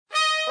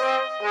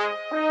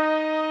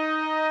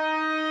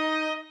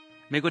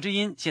美国之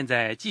音现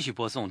在继续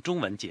播送中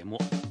文节目。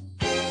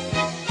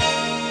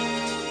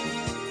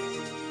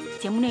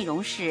节目内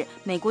容是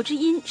美国之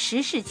音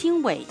时事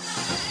经纬。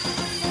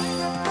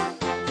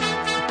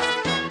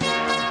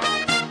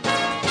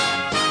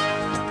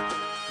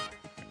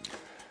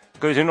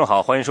各位听众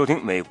好，欢迎收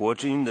听美国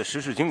之音的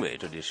时事经纬，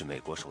这里是美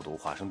国首都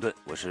华盛顿，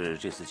我是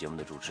这次节目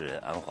的主持人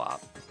安华。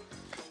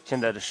现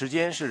在的时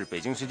间是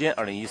北京时间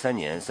2013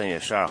年3月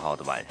12号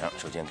的晚上。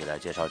首先给大家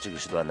介绍这个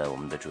时段呢我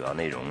们的主要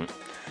内容。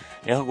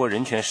联合国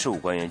人权事务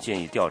官员建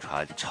议调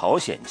查朝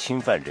鲜侵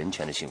犯人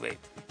权的行为。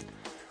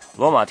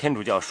罗马天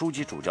主教枢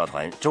机主教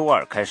团周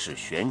二开始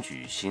选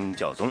举新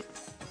教宗。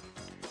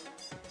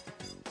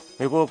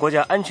美国国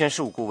家安全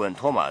事务顾问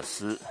托马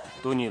斯·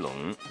多尼隆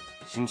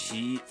星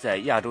期一在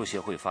亚洲协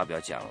会发表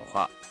讲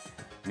话，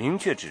明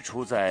确指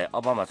出在奥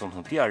巴马总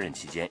统第2任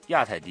期间，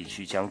亚太地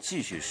区将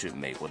继续是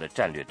美国的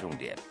战略重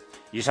点。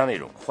以上内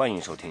容欢迎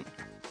收听。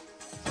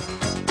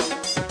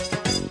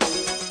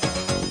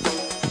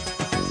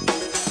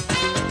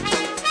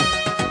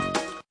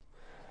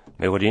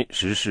美国的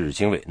时事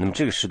经纬，那么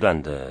这个时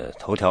段的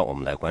头条我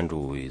们来关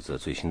注一则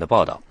最新的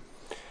报道。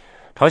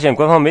朝鲜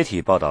官方媒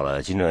体报道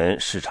了金正恩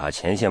视察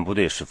前线部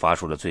队时发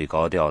出了最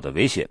高调的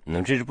威胁，那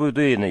么这支部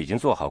队呢已经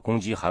做好攻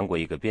击韩国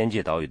一个边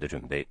界岛屿的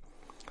准备。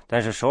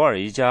但是首尔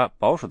一家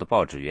保守的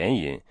报纸援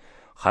引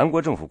韩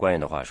国政府官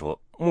员的话说，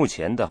目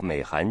前的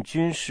美韩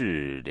军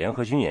事联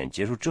合军演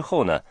结束之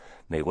后呢，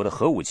美国的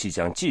核武器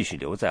将继续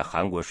留在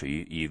韩国水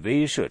域以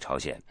威慑朝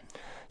鲜。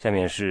下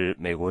面是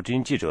美国之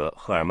音记者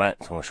赫尔曼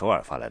从首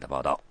尔发来的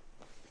报道。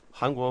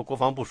韩国国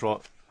防部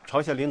说，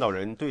朝鲜领导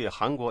人对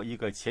韩国一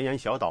个前沿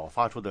小岛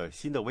发出的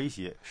新的威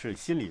胁是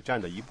心理战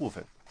的一部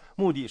分，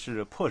目的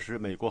是迫使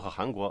美国和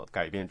韩国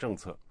改变政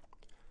策。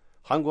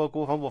韩国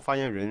国防部发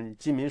言人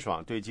金民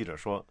爽对记者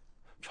说，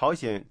朝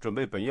鲜准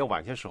备本月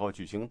晚些时候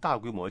举行大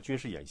规模军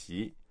事演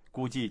习，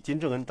估计金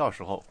正恩到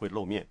时候会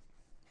露面。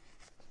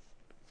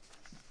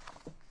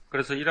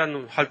그래서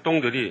이런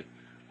활동들이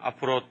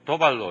앞으로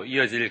도발로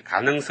이어질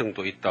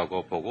가능성도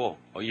있다고 보고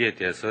이에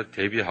대해서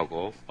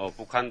대비하고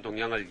북한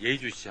동향을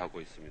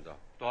예의주시하고 있습니다.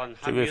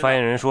 这位发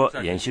言人说，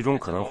演习中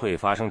可能会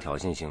发生挑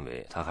衅行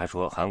为。他还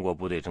说，韩国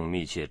部队正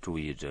密切注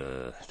意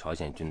着朝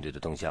鲜军队的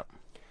动向。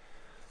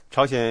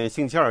朝鲜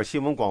星期二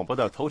新闻广播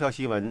的头条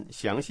新闻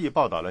详细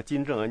报道了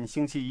金正恩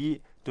星期一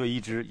对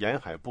一支沿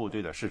海部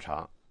队的视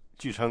察。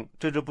据称，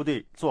这支部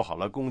队做好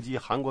了攻击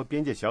韩国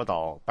边界小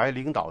岛白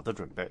领岛的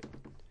准备。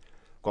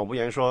广播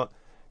员说，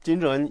金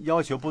正恩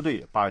要求部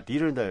队把敌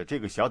人的这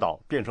个小岛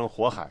变成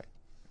火海。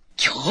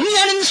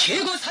경의하는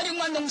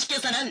최고사령관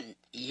동지께서는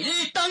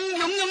일당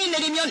명령이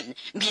내리면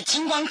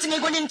미친 광증에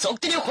걸린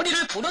적들의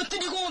허리를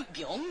부러뜨리고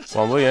명령。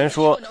广播员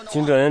说，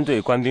金正恩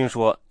对官兵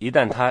说，一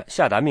旦他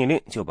下达命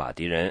令，就把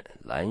敌人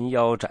拦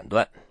腰斩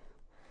断，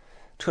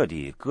彻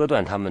底割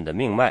断他们的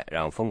命脉，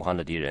让疯狂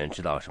的敌人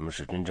知道什么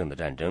是真正的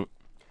战争。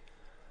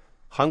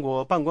韩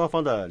国半官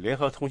方的联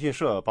合通讯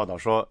社报道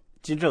说，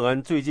金正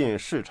恩最近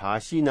视察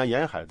西南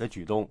沿海的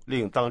举动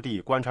令当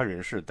地观察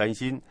人士担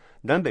心，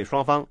南北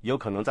双方有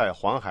可能在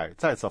黄海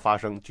再次发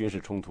生军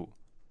事冲突。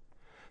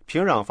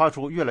平壤发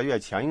出越来越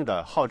强硬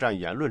的好战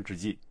言论之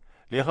际，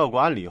联合国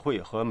安理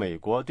会和美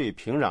国对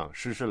平壤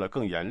实施了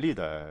更严厉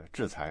的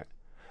制裁。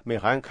美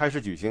韩开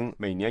始举行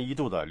每年一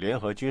度的联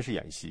合军事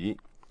演习。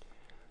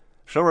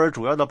首尔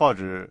主要的报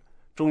纸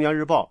中央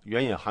日报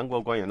援引韩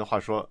国官员的话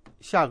说，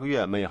下个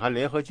月美韩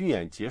联合军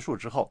演结束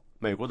之后，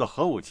美国的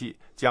核武器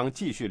将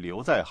继续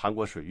留在韩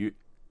国水域，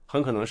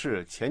很可能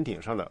是潜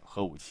艇上的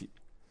核武器。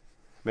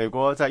美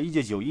国在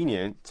1991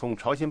年从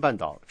朝鲜半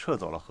岛撤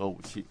走了核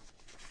武器。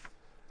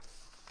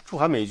驻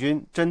韩美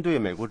军针对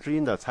美国之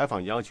音的采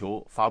访要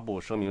求发布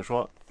声明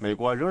说，美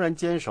国仍然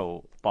坚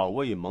守保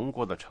卫盟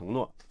国的承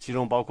诺，其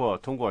中包括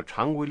通过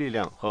常规力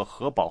量和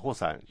核保护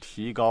伞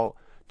提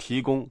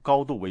供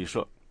高度威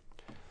慑。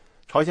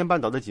朝鲜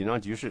半岛的紧张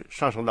局势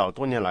上升到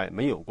多年来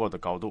没有过的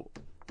高度。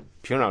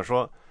平壤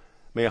说，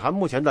美韩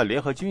目前的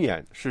联合军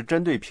演是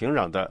针对平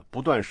壤的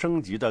不断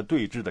升级的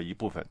对峙的一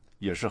部分，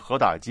也是核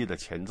打击的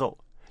前奏，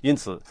因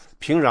此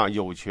平壤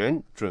有权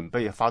准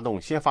备发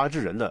动先发制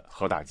人的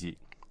核打击。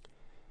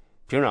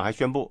平壤还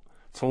宣布，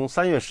从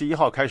3月11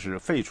号开始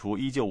废除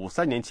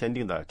1953年签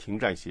订的停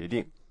战协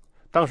定，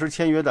当时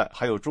签约的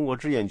还有中国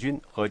志愿军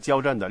和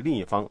交战的另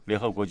一方联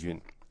合国军。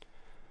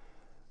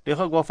联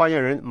合国发言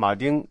人马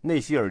丁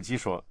内希尔基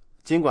说，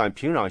尽管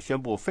平壤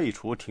宣布废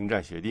除停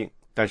战协定，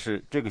但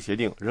是这个协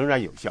定仍然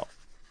有效。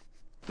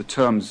The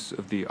terms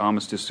of the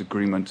armistice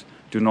agreement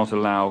do not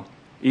allow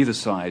either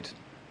side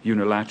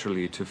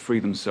unilaterally to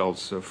free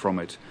themselves from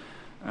it.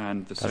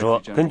 他说，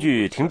根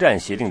据停战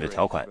协定的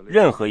条款，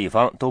任何一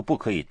方都不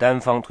可以单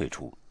方退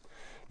出。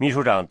秘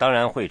书长当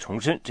然会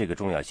重申这个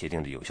重要协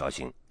定的有效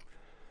性。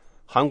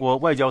韩国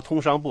外交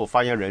通商部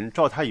发言人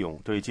赵泰勇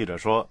对记者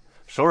说，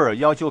首尔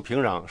要求平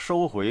壤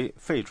收回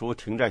废除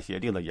停战协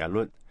定的言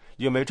论，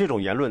因为这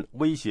种言论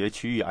威胁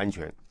区域安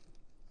全。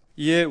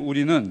 이에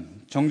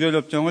우리는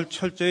정전협정을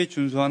철저히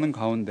준수하는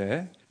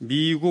가운데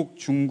미국,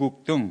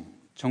 중국 등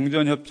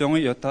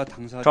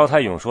赵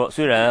泰勇说，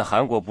虽然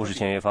韩国不是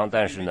签约方，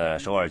但是呢，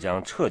首尔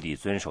将彻底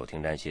遵守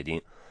停战协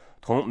定，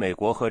同美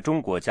国和中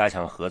国加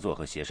强合作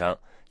和协商，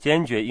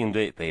坚决应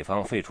对北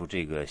方废除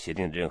这个协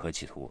定的任何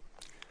企图。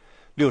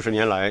60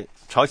年来，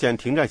朝鲜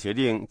停战协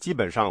定基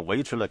本上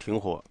维持了停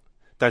火，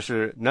但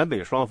是南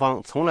北双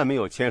方从来没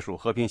有签署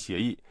和平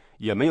协议，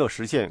也没有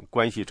实现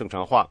关系正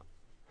常化。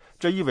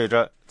这意味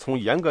着，从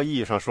严格意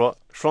义上说，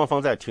双方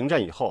在停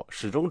战以后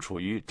始终处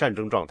于战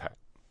争状态。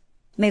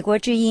美国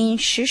之音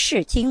时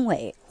事经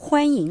纬，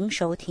欢迎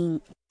收听。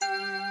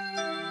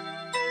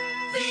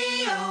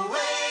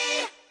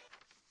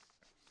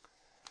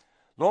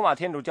罗马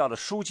天主教的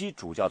枢机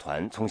主教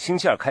团从星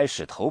期二开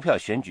始投票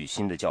选举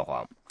新的教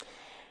皇。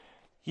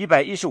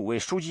115位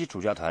枢机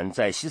主教团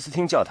在西斯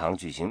汀教堂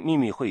举行秘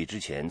密会议之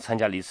前，参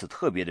加了一次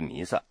特别的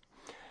弥撒。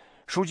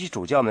枢机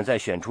主教们在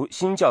选出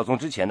新教宗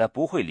之前呢，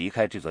不会离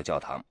开这座教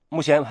堂。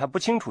目前还不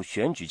清楚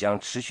选举将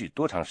持续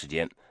多长时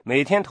间，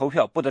每天投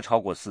票不得超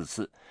过4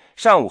次，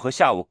上午和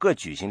下午各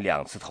举行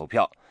2次投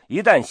票。一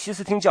旦西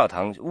斯汀教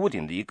堂屋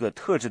顶的一个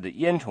特制的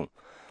烟囱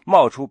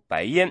冒出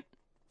白烟，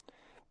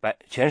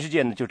全世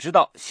界呢就知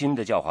道新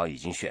的教皇已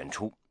经选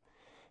出。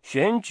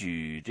选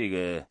举这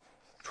个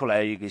出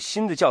来一个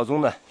新的教宗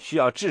呢，需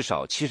要至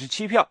少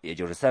77票，也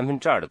就是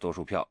2/3的多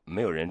数票，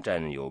没有人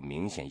占有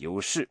明显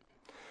优势。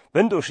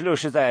本笃16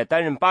世在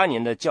担任8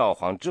年的教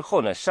皇之后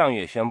呢，上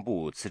月宣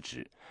布辞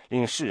职，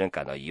令世人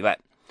感到意外。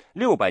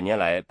600年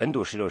来，本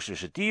笃16世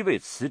是第一位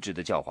辞职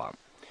的教皇。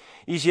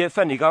一些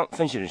梵蒂冈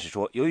分析人士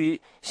说，由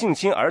于性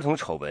侵儿童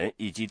丑闻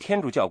以及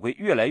天主教规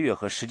越来越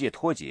和世界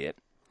脱节，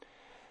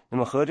那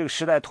么和这个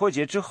时代脱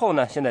节之后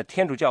呢，现在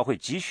天主教会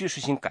急需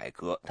实行改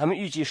革。他们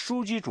预计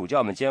枢机主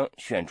教们将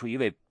选出一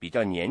位比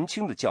较年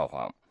轻的教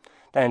皇，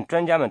但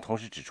专家们同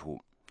时指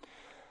出，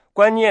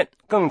观念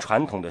更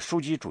传统的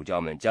枢机主教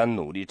们将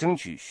努力争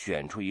取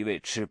选出一位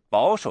持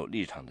保守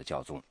立场的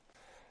教宗。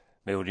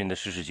美国之音的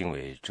时事经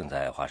纬正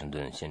在华盛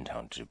顿现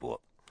场直播。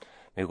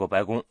美国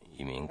白宫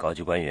一名高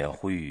级官员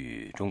呼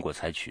吁中国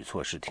采取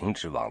措施停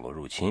止网络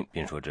入侵，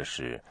并说这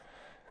是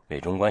美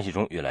中关系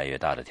中越来越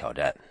大的挑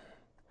战。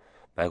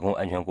白宫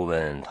安全顾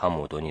问汤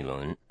姆·多尼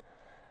伦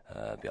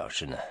表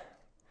示呢，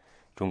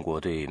中国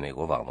对美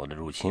国网络的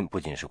入侵不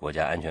仅是国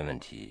家安全问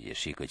题，也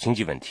是一个经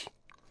济问题。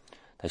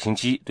他星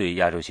期一对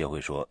亚洲协会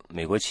说，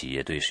美国企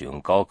业对使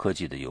用高科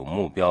技的有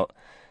目标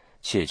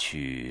窃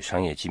取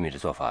商业机密的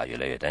做法越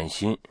来越担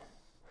心。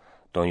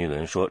多尼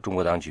伦说，中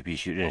国当局必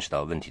须认识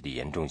到问题的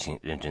严重性，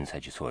认真采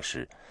取措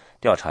施，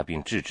调查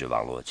并制止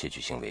网络窃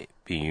取行为，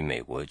并与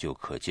美国就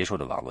可接受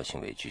的网络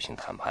行为举行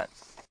谈判。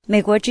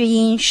美国之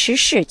音时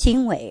事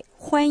经纬，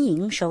欢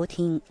迎收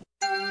听。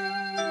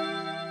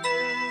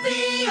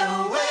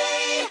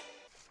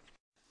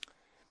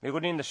美国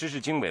之音的时事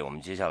经纬，我们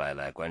接下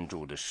来关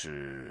注的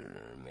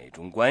是美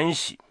中关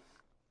系。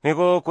美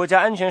国国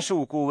家安全事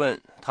务顾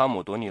问汤姆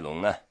·多尼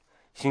龙呢，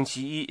星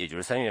期一，也就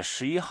是3月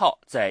11号，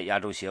在亚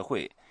洲协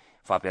会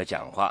发表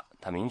讲话。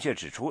他明确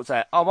指出，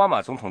在奥巴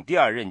马总统第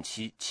2任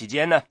期期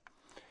间呢，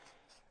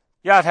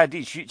亚太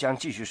地区将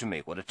继续是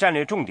美国的战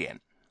略重点。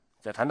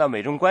在谈到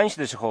美中关系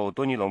的时候，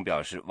多尼龙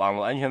表示，网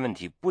络安全问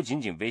题不仅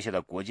仅威胁到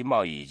国际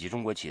贸易以及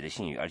中国企业的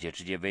信誉，而且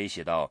直接威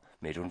胁到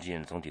美中之间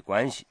的总体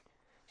关系。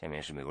下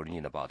面是美国之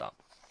音的报道。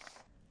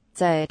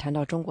在谈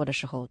到中国的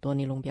时候，多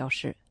尼龙表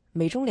示，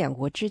美中两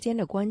国之间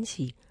的关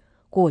系，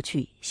过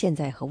去、现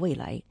在和未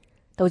来，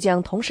都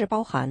将同时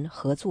包含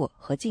合作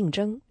和竞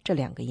争这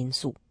2个因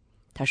素。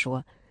他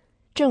说，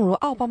正如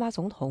奥巴马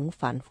总统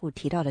反复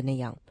提到的那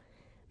样，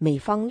美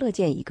方乐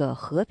见一个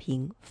和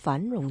平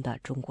繁荣的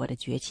中国的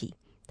崛起。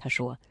他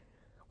说，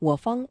我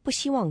方不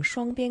希望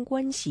双边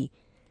关系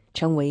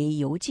成为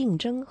由竞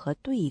争和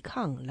对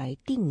抗来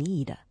定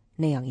义的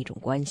那样一种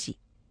关系。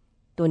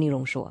多尼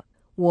龙说，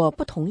我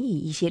不同意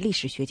一些历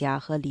史学家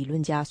和理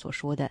论家所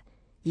说的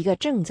一个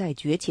正在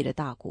崛起的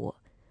大国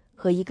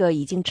和一个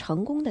已经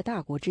成功的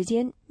大国之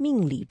间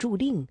命里注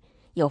定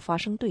要发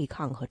生对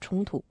抗和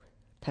冲突。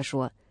他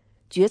说，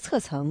决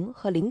策层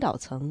和领导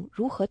层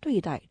如何对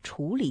待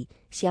处理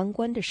相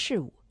关的事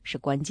务是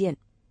关键。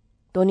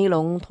多尼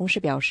龙同时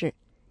表示，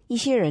一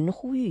些人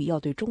呼吁要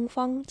对中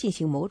方进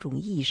行某种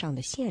意义上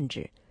的限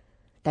制，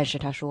但是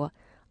他说，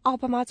奥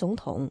巴马总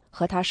统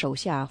和他手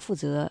下负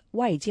责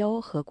外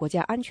交和国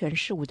家安全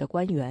事务的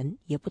官员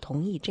也不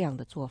同意这样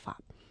的做法，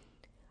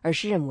而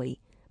是认为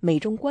美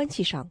中关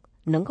系上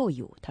能够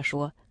有，他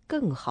说，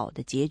更好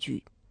的结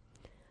局。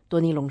多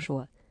尼龙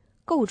说，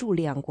构筑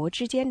两国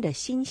之间的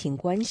新型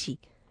关系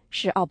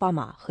是奥巴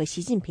马和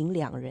习近平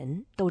2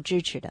人都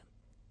支持的。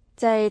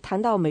在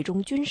谈到美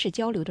中军事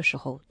交流的时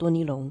候，多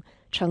尼龙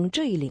称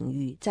这一领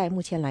域在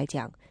目前来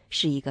讲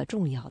是一个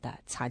重要的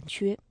残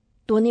缺。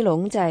多尼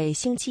龙在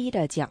星期一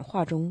的讲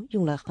话中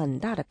用了很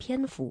大的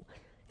篇幅，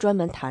专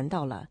门谈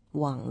到了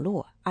网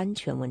络安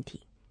全问题。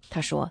他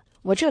说，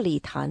我这里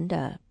谈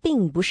的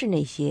并不是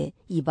那些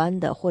一般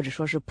的或者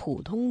说是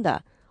普通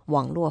的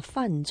网络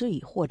犯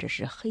罪或者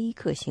是黑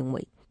客行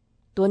为。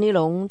多尼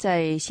龙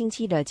在星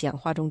期一的讲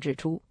话中指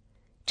出，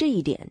这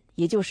一点，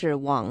也就是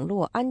网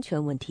络安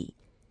全问题，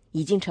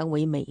已经成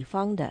为美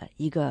方的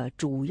一个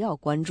主要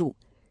关注，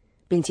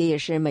并且也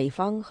是美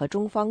方和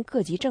中方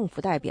各级政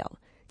府代表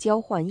交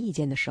换意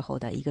见的时候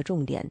的一个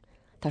重点。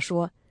他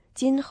说，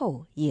今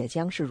后也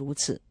将是如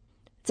此。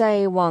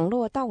在网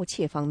络盗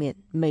窃方面，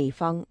美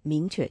方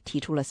明确提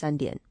出了3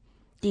点。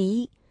第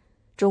一，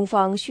中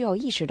方需要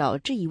意识到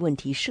这一问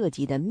题涉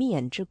及的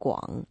面之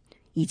广，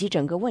以及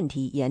整个问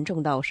题严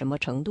重到什么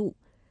程度，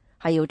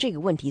还有这个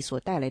问题所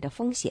带来的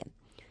风险，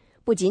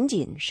不仅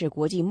仅是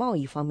国际贸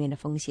易方面的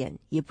风险，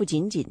也不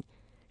仅仅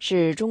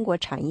是中国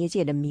产业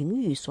界的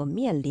名誉所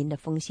面临的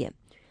风险，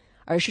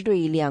而是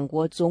对两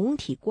国总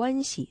体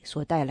关系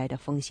所带来的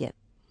风险。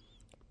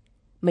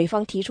美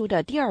方提出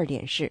的第2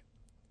点是，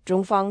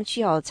中方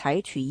需要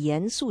采取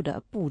严肃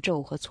的步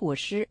骤和措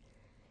施，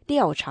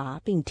调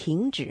查并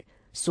停止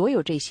所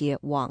有这些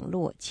网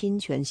络侵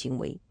权行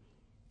为。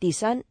第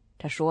3，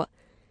他说，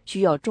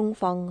需要中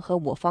方和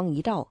我方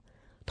一道，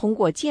通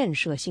过建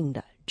设性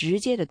的、直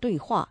接的对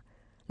话，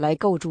来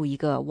构筑一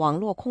个网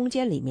络空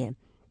间里面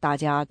大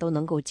家都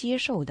能够接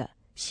受的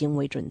行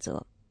为准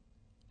则。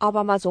奥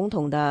巴马总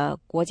统的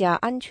国家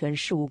安全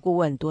事务顾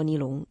问多尼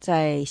龙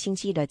在星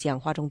期一的讲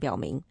话中表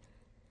明，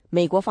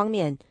美国方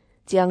面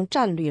将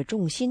战略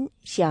重心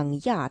向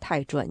亚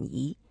太转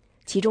移，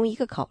其中一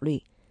个考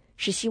虑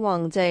是希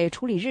望在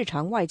处理日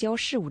常外交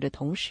事务的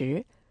同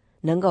时，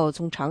能够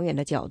从长远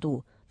的角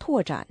度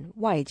拓展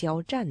外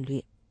交战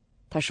略。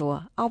他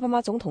说，奥巴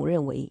马总统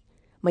认为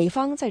美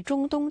方在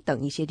中东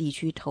等一些地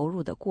区投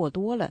入的过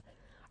多了，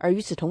而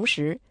与此同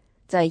时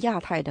在亚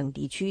太等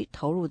地区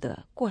投入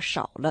的过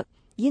少了，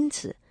因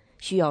此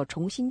需要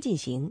重新进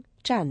行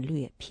战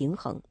略平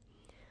衡。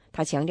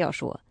他强调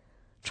说，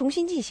重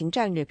新进行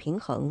战略平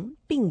衡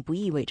并不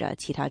意味着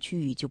其他区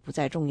域就不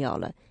再重要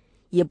了，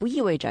也不意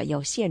味着要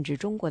限制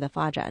中国的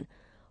发展，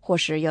或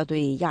是要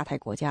对亚太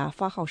国家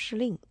发号施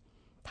令。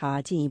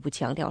他进一步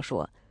强调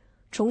说，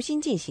重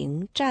新进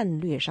行战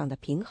略上的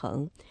平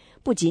衡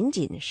不仅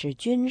仅是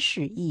军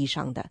事意义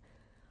上的，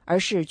而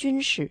是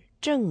军事、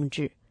政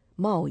治、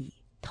贸易、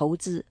投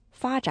资、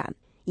发展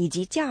以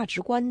及价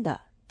值观的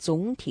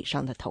总体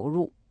上的投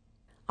入。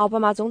奥巴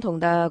马总统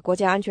的国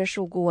家安全事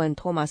务顾问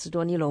托马斯·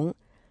多尼龙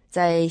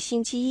在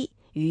星期一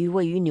于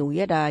位于纽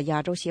约的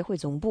亚洲协会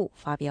总部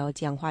发表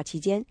讲话期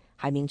间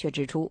还明确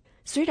指出，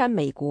虽然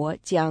美国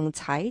将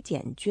裁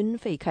减军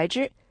费开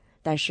支，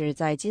但是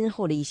在今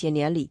后的一些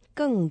年里，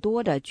更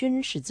多的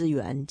军事资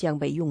源将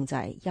被用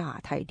在亚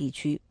太地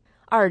区。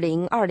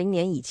2020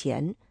年以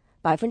前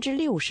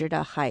，60%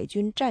的海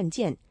军战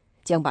舰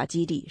将把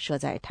基地设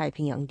在太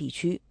平洋地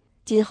区。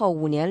今后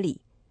5年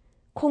里，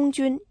空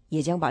军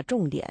也将把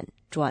重点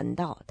转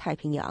到太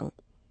平洋。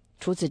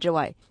除此之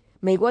外，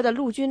美国的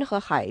陆军和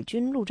海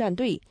军陆战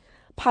队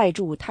派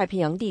驻太平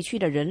洋地区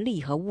的人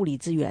力和物力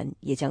资源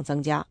也将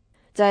增加。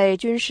在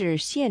军事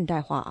现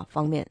代化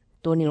方面，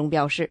多尼龙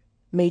表示，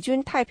美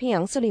军太平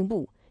洋司令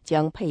部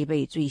将配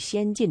备最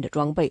先进的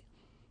装备，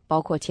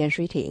包括潜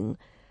水艇，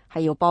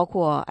还有包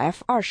括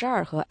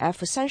F-22 和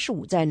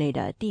F-35 在内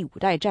的第5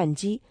代战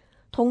机、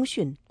通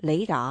讯、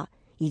雷达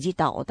以及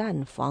导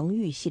弹防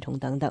御系统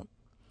等等。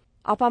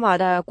奥巴马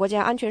的国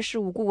家安全事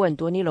务顾问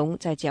多尼龙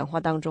在讲话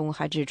当中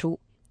还指出，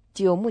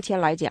就目前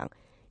来讲，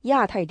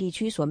亚太地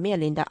区所面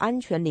临的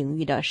安全领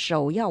域的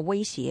首要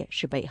威胁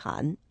是北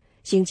韩。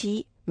星期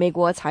一，美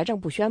国财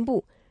政部宣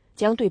布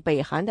将对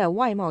北韩的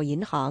外贸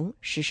银行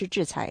实施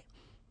制裁，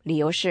理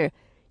由是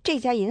这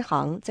家银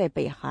行在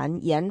北韩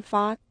研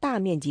发大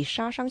面积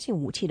杀伤性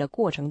武器的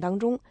过程当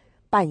中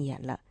扮演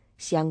了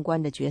相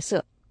关的角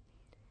色。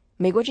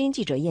美国之音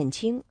记者燕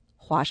青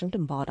华盛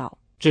顿报道。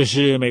这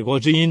是美国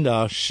之音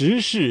的时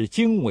事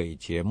经纬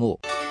节目。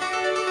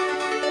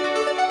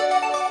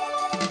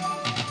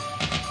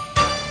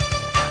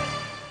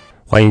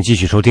欢迎继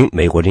续收听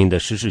美国之音的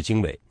时事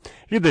经纬。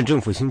日本政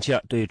府星期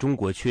二对中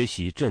国缺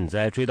席赈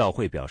灾追悼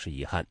会表示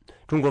遗憾。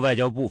中国外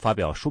交部发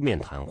表书面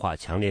谈话，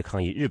强烈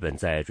抗议日本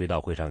在追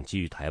悼会上给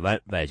予台湾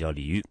外交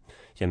礼遇。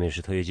下面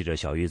是特约记者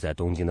小玉在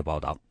东京的报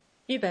道。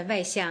日本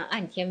外相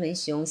岸田文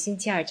雄星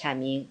期二阐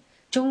明，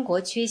中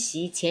国缺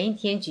席前一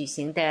天举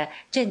行的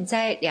赈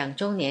灾2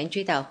周年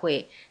追悼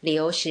会，理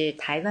由是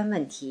台湾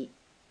问题。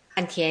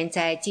岸田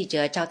在记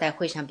者招待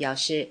会上表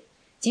示，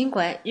尽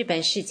管日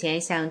本事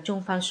前向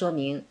中方说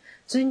明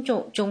尊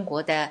重中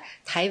国的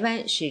台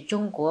湾是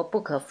中国不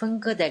可分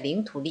割的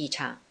领土立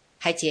场，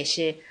还解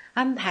释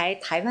安排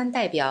台湾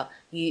代表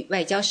与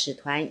外交使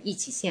团一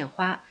起献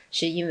花，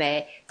是因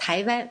为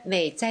台湾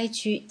为灾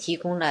区提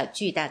供了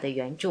巨大的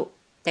援助，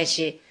但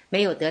是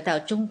没有得到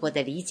中国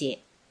的理解。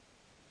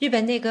日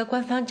本内阁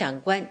官方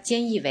长官菅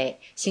义伟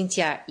星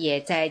期二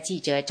也在记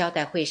者招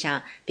待会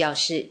上表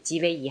示极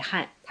为遗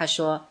憾。他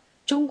说，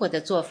中国的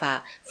做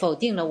法否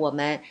定了我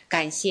们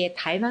感谢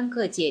台湾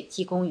各界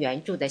提供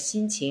援助的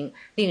心情，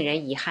令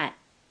人遗憾。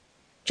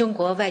中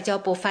国外交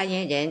部发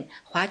言人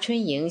华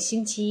春莹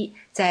星期一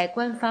在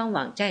官方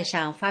网站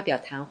上发表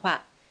谈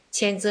话，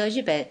谴责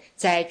日本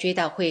在追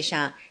悼会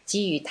上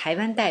给予台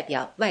湾代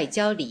表外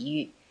交礼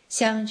遇，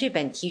向日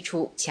本提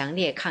出强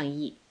烈抗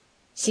议。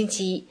星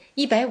期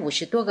一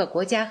，150多个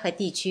国家和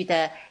地区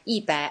的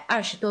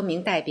120多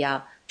名代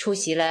表出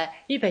席了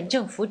日本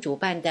政府主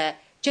办的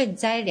赈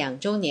灾2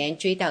周年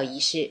追悼仪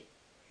式。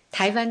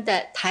台湾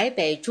的台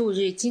北驻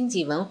日经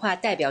济文化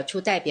代表处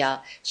代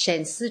表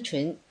沈思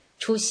纯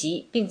出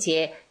席，并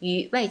且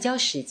与外交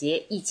使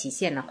节一起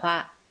献了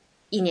花。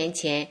1年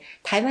前，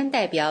台湾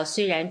代表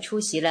虽然出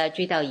席了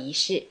追悼仪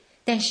式，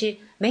但是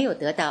没有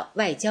得到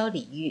外交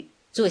礼遇，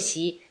坐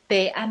席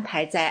被安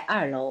排在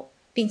2楼，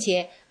并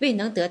且未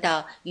能得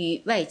到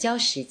与外交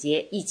使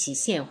节一起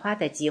献花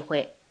的机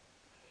会。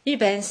日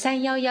本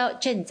311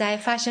赈灾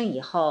发生以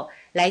后，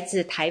来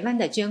自台湾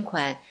的捐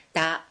款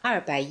达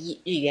200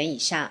亿日元以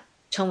上，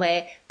成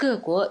为各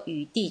国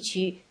与地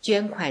区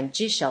捐款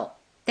之首。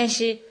但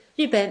是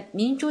日本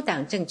民主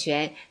党政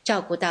权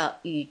照顾到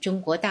与中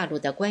国大陆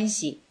的关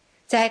系，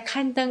在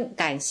刊登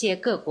感谢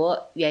各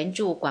国援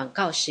助广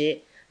告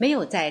时，没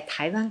有在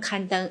台湾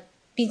刊登，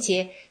并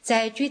且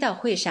在追悼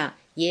会上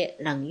也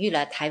冷遇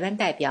了台湾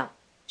代表。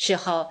事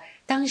后，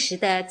当时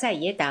的在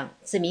野党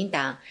自民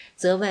党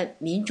责问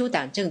民主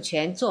党政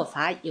权做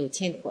法有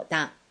欠妥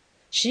当，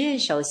时任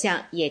首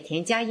相野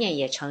田佳彦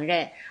也承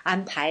认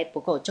安排不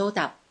够周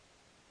到。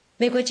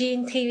美国之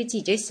音特约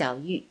记者小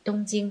玉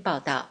东京报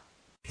道。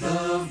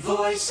The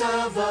Voice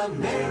of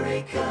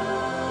America。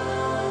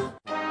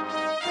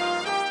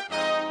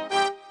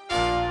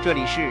 这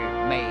里是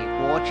美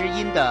国之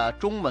音的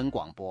中文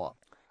广播。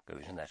各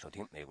位正在收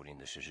听美国之音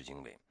的时事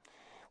经纬，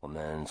我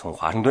们从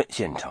华盛顿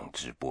现场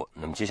直播。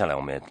那么接下来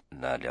我们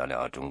来聊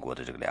聊中国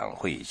的这个两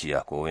会以及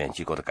国务院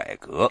机构的改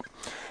革。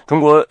中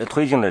国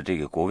推进了这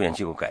个国务院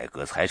机构改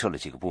革，裁撤了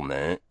几个部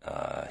门，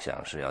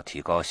像是要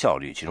提高效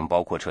率，其中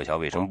包括撤销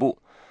卫生部，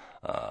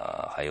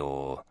还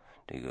有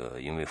这个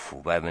因为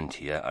腐败问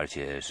题，而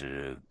且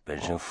是本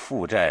身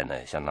负债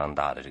呢相当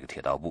大的这个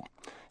铁道部。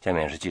下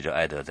面是记者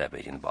艾德在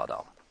北京的报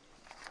道。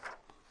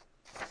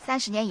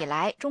30年以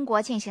来，中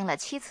国进行了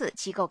7次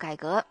机构改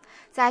革。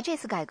在这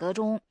次改革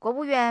中，国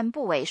务院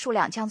部委数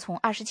量将从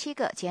27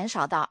个减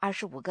少到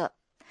25个。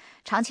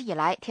长期以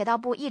来，铁道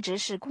部一直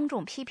是公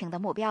众批评的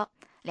目标。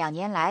2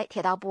年来，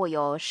铁道部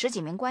有10几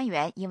名官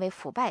员因为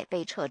腐败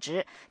被撤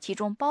职，其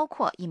中包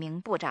括1名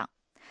部长。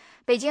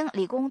北京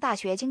理工大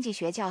学经济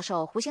学教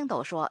授胡星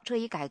斗说，这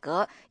一改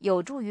革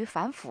有助于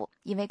反腐，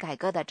因为改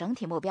革的整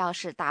体目标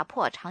是打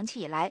破长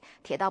期以来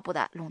铁道部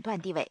的垄断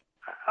地位。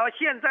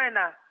现在呢，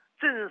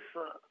正是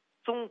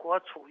中国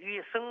处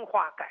于深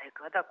化改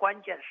革的关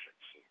键时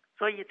期，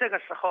所以这个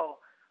时候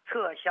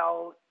撤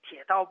销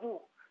铁道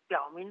部，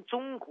表明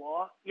中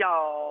国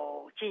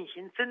要进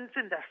行真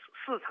正的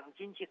市场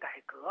经济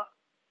改革，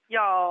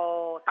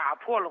要打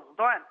破垄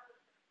断，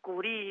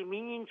鼓励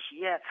民营企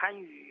业参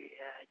与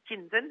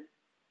竞争。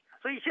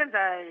所以现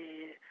在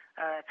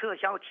撤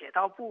销铁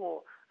道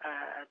部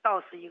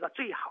倒是一个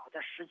最好的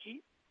时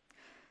机。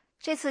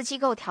这次机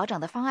构调整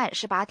的方案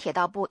是把铁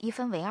道部一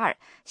分为2，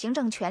行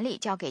政权力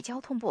交给交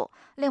通部，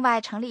另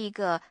外成立一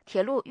个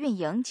铁路运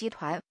营集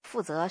团，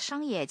负责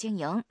商业经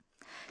营。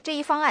这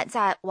一方案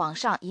在网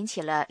上引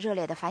起了热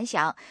烈的反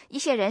响，一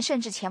些人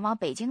甚至前往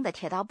北京的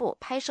铁道部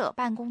拍摄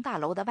办公大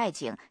楼的外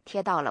景，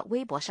贴到了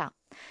微博上。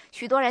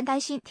许多人担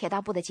心铁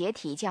道部的解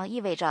体将意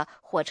味着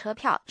火车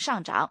票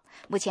上涨。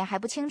目前还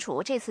不清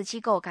楚这次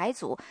机构改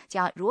组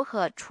将如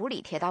何处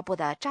理铁道部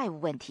的债务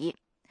问题。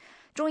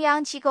中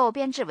央机构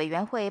编制委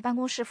员会办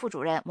公室副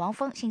主任王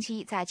峰星期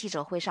一在记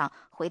者会上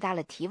回答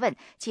了提问，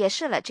解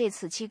释了这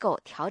次机构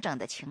调整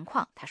的情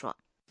况。他说，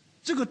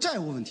这个债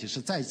务问题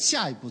是在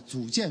下一步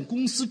组建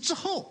公司之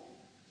后，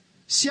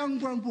相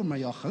关部门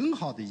要很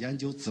好的研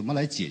究怎么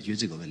来解决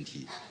这个问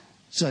题，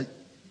这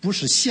不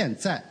是现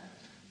在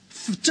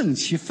正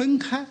其分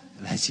开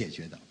来解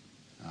决的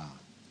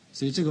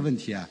所以这个问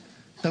题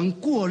等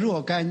过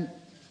若干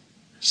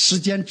时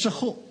间之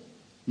后，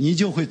你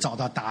就会找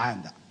到答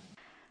案的。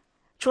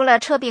除了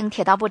撤并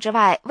铁道部之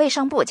外，卫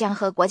生部将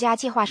和国家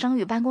计划生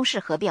育办公室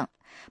合并。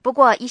不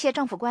过，一些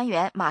政府官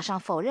员马上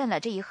否认了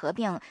这一合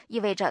并意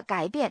味着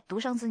改变独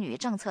生子女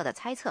政策的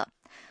猜测。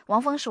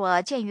王峰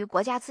说，鉴于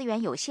国家资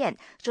源有限，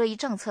这一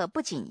政策不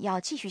仅要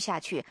继续下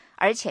去，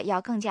而且要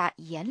更加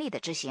严厉的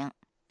执行。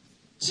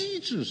机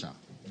制上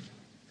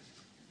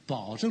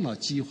保证了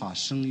计划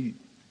生育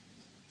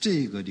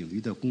这个领域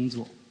的工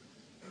作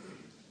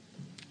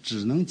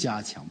只能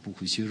加强，不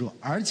会削弱，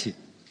而且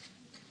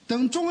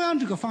等中央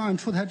这个方案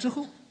出台之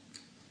后，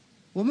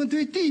我们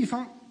对地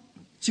方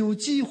就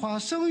计划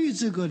生育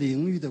这个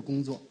领域的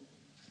工作，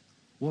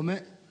我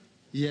们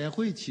也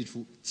会提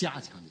出加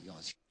强的要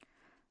求。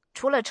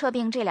除了撤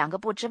并这2个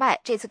部之外，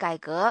这次改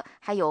革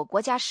还有国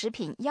家食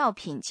品药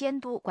品监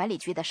督管理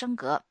局的升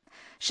格。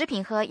食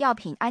品和药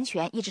品安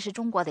全一直是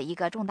中国的一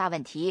个重大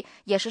问题，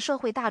也是社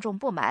会大众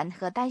不满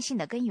和担心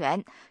的根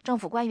源。政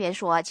府官员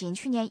说，仅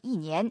去年1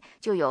年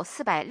就有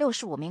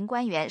465名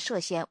官员涉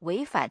嫌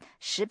违反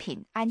食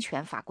品安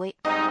全法规。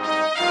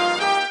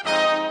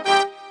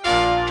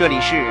这里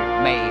是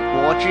美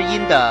国之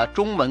音的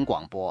中文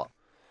广播。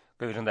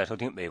各位正在收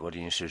听美国之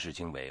音时事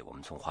经纬，我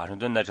们从华盛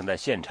顿呢正在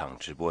现场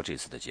直播这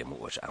次的节目，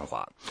我是安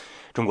华。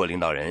中国领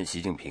导人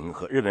习近平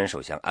和日本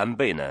首相安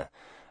倍呢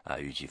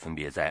预计分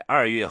别在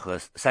3月和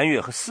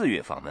4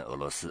月访问俄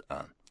罗斯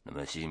啊。那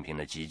么习近平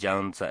呢，即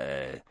将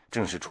在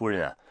正式出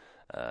任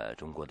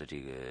中国的这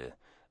个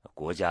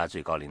国家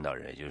最高领导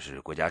人，也就是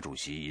国家主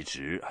席一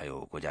职，还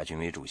有国家军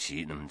委主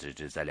席。那么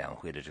这在两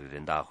会的这个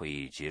人大会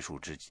议结束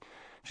之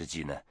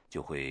际呢，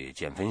就会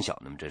见分晓。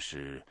那么这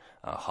是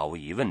毫无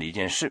疑问的一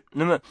件事。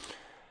那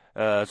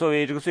么作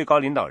为这个最高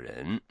领导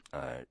人，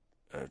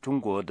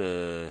中国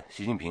的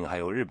习近平还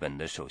有日本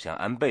的首相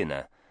安倍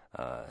呢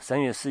，3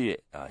月4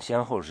月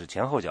先后是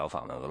前后脚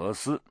访问俄罗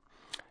斯。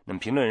那么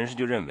评论人士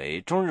就认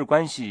为，中日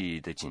关系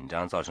的紧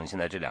张造成现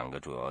在这两个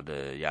主要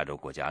的亚洲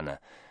国家呢，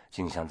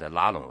竞相在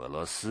拉拢俄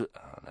罗斯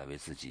来为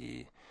自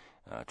己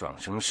壮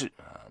声势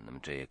那么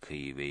这也可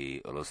以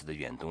为俄罗斯的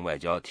远东外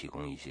交提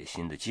供一些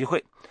新的机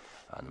会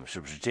那么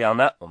是不是这样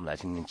呢？我们来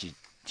听听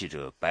记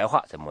者白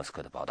桦在莫斯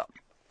科的报道。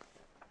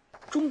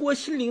中国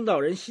新领导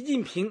人习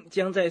近平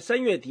将在3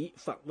月底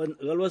访问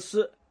俄罗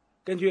斯。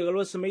根据俄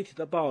罗斯媒体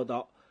的报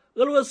道，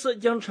俄罗斯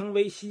将成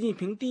为习近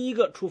平第一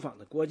个出访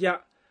的国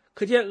家，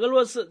可见俄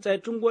罗斯在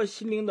中国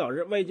新领导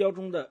人外交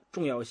中的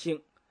重要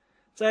性。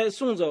在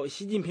送走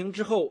习近平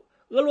之后，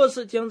俄罗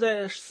斯将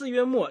在4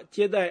月末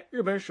接待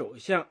日本首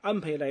相安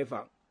倍来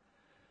访。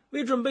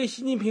为准备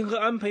习近平和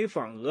安倍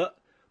访俄，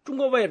中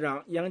国外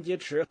长杨洁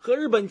篪和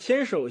日本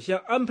前首相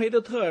安倍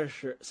的特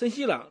使森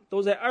西朗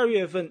都在2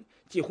月份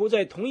几乎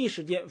在同一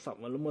时间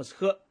访问了莫斯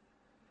科。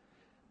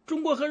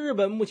中国和日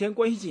本目前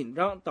关系紧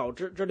张，导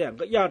致这两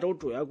个亚洲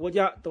主要国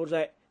家都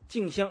在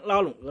竞相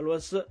拉拢俄罗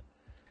斯。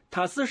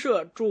塔斯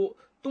社驻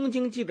东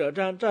京记者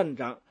站站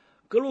长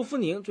格鲁夫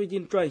宁最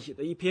近撰写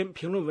的一篇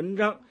评论文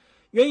章，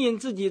援引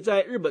自己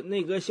在日本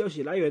内阁消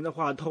息来源的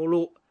话透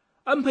露，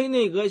安倍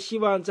内阁希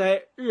望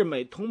在日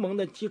美同盟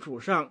的基础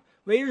上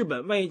为日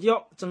本外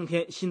交增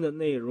添新的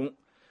内容。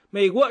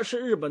美国是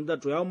日本的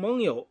主要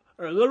盟友，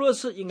而俄罗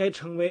斯应该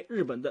成为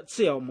日本的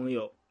次要盟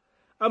友。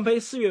安倍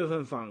4月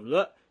份访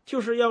俄，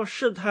就是要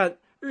试探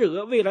日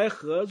俄未来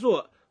合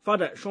作发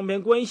展双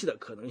边关系的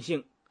可能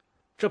性。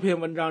这篇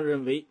文章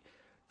认为，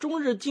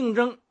中日竞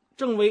争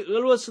正为俄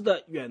罗斯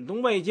的远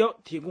东外交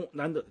提供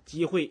难得的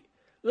机会，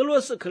俄罗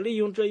斯可利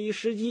用这一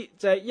时机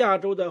在亚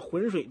洲的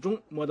浑水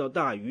中摸到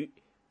大鱼。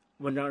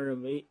文章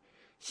认为，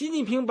习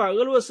近平把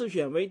俄罗斯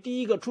选为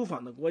第一个出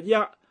访的国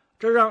家，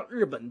这让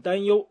日本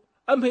担忧。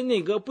安倍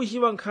内阁不希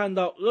望看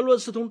到俄罗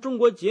斯同中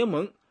国结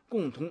盟，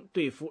共同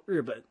对付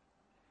日本。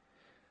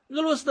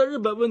俄罗斯的日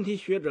本问题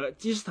学者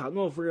基斯塔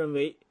诺夫认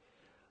为，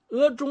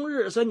俄中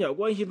日三角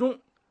关系中，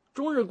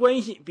中日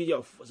关系比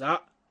较复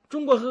杂，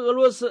中国和俄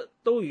罗斯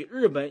都与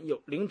日本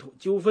有领土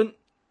纠纷，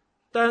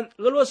但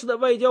俄罗斯的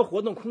外交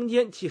活动空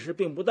间其实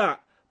并不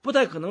大，不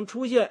太可能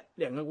出现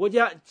两个国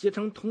家结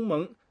成同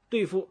盟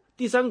对付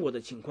第三国的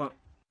情况。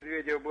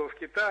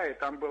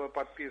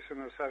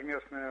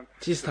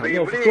基斯塔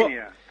诺夫说，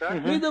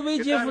梅德韦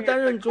杰夫担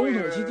任总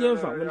统期间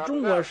访问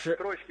中国时，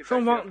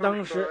双方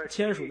当时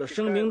签署的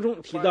声明中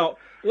提到，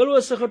俄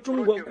罗斯和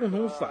中国共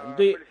同反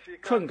对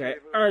篡改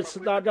2次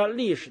大战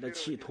历史的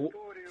企图，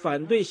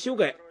反对修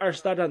改2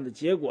次大战的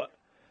结果。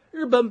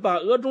日本把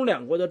俄中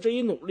两国的这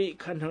一努力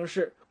看成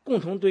是共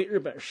同对日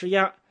本施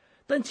压，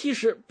但其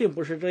实并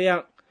不是这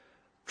样。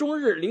中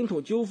日领土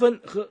纠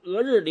纷和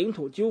俄日领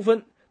土纠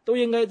纷都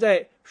应该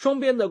在双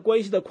边的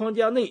关系的框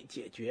架内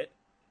解决。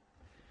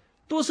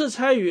多次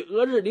参与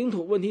俄日领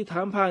土问题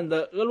谈判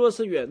的俄罗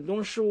斯远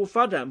东事务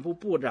发展部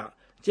部长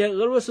兼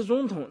俄罗斯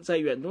总统在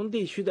远东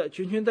地区的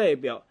全权代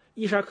表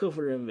伊沙科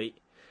夫认为，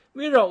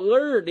围绕俄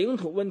日领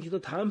土问题的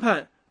谈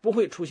判不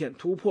会出现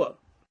突破。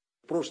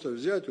他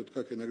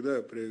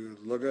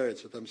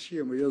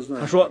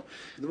说，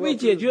为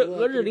解决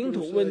俄日领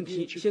土问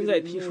题，现在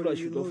提出了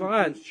许多方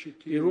案，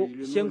比如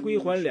先归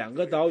还2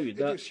个岛屿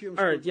的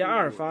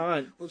2+2方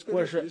案，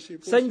或是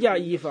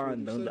3+1方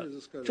案等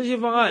等。这些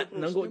方案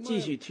能够继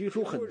续提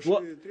出很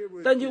多，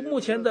但就目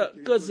前的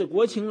各自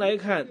国情来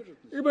看，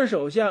日本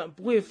首相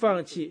不会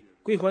放弃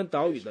归还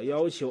岛屿的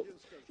要求，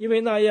因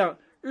为那样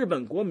日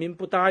本国民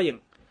不答应。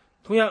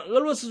同样，俄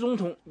罗斯总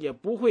统也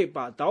不会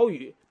把岛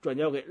屿转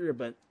交给日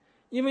本，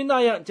因为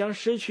那样将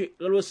失去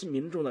俄罗斯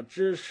民众的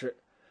支持，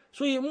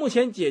所以目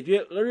前解决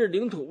俄日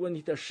领土问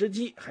题的时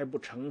机还不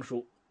成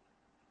熟。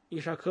伊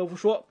沙科夫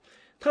说，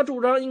他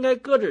主张应该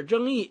搁置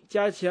争议，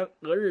加强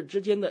俄日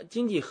之间的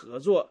经济合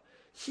作，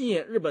吸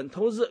引日本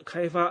投资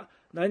开发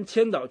南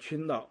千岛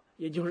群岛，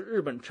也就是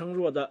日本称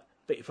作的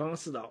北方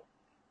四岛。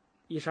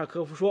伊沙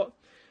科夫说，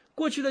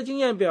过去的经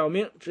验表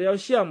明，只要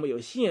项目有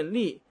吸引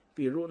力，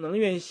比如能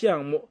源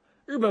项目，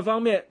日本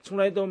方面从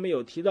来都没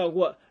有提到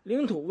过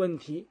领土问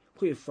题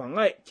会妨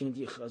碍经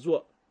济合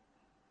作。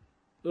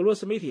俄罗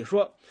斯媒体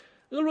说，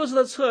俄罗斯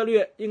的策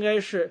略应该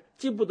是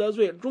既不得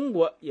罪中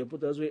国，也不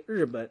得罪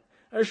日本，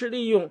而是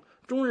利用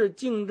中日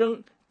竞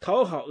争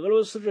讨好俄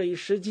罗斯这一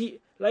时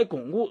机，来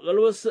巩固俄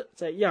罗斯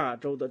在亚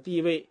洲的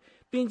地位，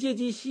并借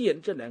机吸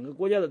引这两个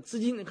国家的资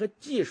金和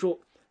技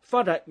术，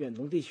发展远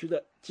东地区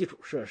的基础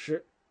设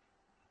施。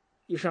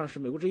以上是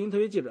美国之音特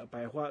约记者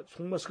白桦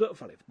从莫斯科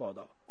发来的报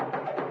道。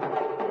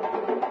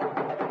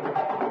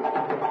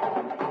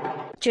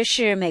这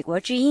是美国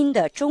之音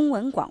的中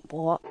文广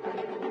播。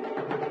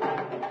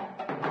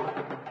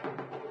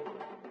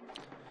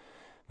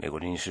美国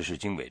之音时事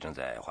经纬正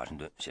在华盛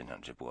顿现场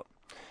直播。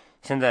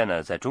现在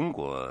呢，在中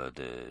国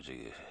的这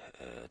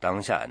个当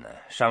下呢，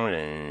商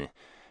人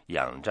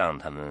仰仗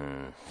他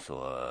们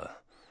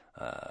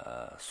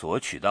所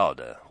取到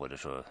的或者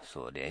说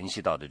所联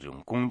系到的这种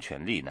公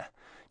权力呢，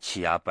欺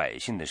压百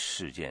姓的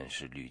事件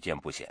是屡见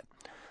不鲜，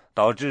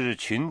导致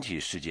群体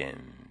事件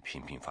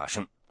频频发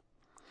生。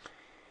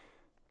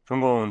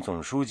中共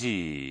总书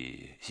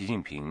记习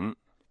近平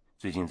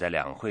最近在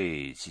两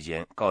会期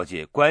间告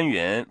诫官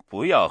员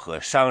不要和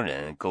商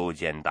人勾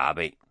肩搭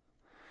背。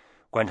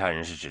观察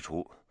人士指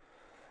出，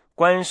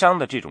官商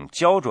的这种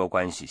焦灼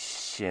关系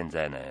现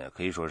在呢，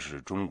可以说是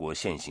中国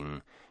现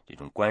行这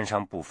种官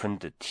商不分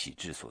的体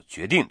制所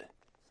决定的。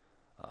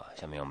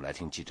下面我们来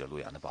听记者陆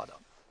阳的报道。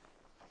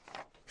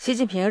习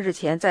近平日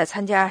前在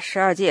参加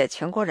12届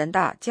全国人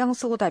大江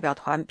苏代表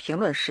团评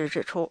论时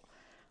指出，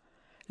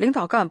领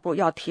导干部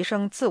要提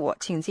升自我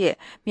境界，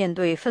面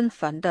对纷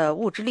繁的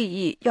物质利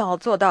益，要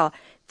做到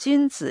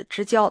君子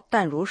之交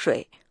淡如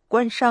水，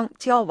官商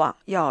交往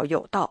要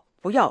有道，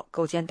不要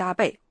勾肩搭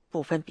背，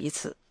不分彼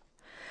此。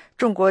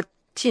中国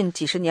近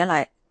10年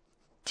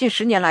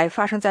来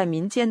发生在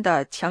民间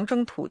的强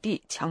征土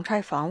地、强拆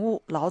房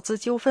屋、劳资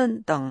纠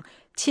纷等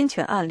侵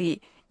权案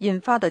例引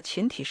发的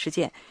群体事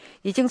件，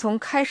已经从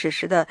开始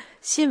时的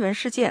新闻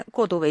事件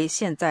过渡为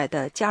现在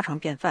的家常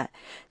便饭。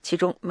其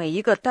中每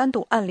一个单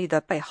独案例的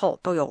背后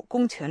都有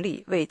公权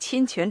力为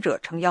侵权者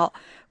撑腰，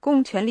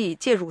公权力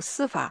介入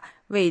司法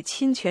为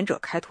侵权者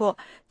开脱，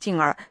进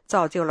而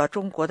造就了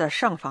中国的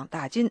上访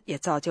大军，也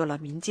造就了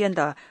民间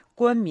的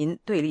官民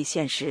对立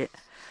现实。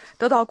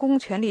得到公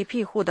权力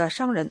庇护的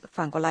商人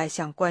反过来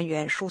向官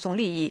员输送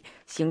利益，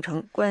形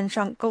成官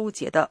商勾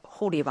结的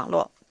互利网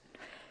络。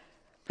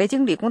北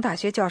京理工大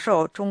学教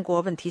授、中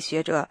国问题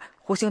学者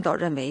胡星斗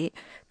认为，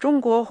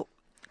中国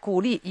鼓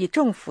励以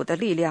政府的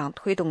力量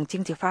推动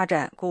经济发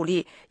展，鼓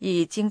励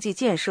以经济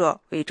建设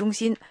为中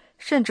心，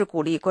甚至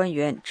鼓励官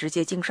员直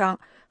接经商。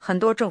很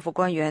多政府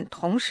官员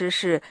同时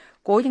是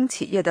国营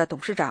企业的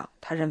董事长。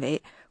他认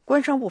为，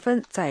官商不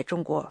分在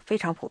中国非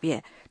常普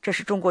遍，这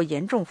是中国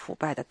严重腐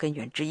败的根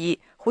源之一。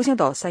胡星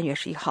斗3月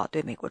11号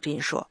对美国之音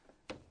说：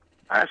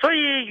所以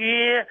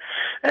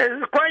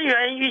官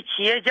员与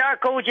企业家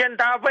勾肩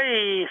搭背，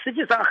实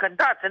际上很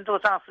大程度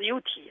上是由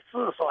体制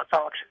所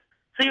造成，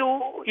是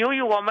由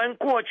于我们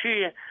过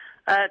去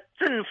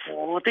政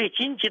府对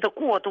经济的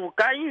过度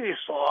干预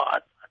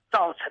所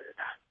造成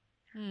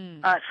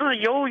的。是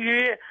由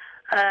于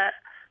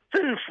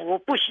政府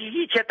不惜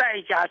一切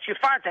代价去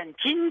发展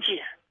经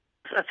济，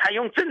采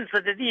用政治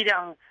的力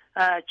量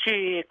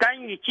去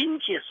干预经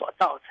济所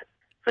造成。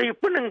所以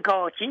不能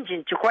够仅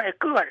仅去怪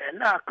个人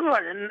个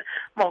人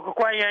某个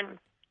官员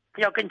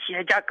要跟企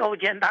业家勾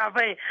肩搭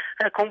背，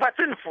恐怕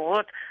政府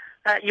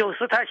有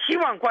时他希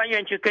望官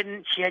员去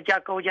跟企业家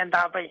勾肩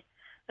搭背，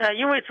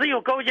因为只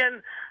有勾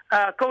肩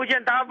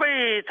搭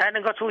背才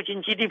能够促进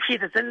GDP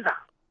的增长。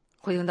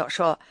胡星斗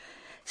说，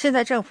现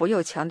在政府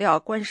又强调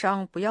官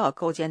商不要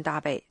勾肩搭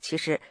背，其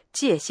实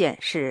界限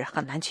是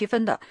很难区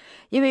分的，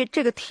因为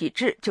这个体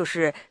制就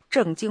是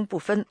政经不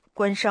分、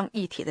官商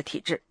一体的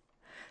体制。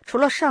除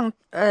了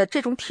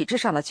这种体制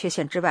上的缺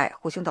陷之外，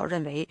胡星斗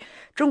认为，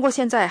中国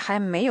现在还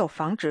没有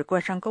防止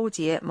官商勾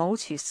结、谋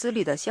取私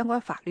利的相关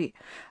法律，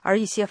而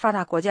一些发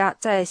达国家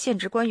在限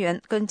制官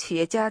员跟企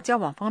业家交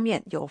往方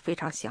面有非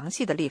常详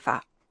细的立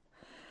法。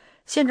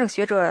宪政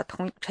学者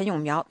陈永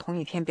苗同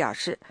一天表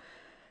示，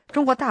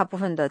中国大部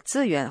分的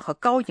资源和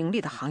高盈利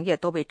的行业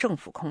都被政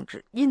府控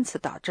制，因此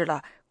导致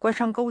了官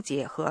商勾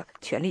结和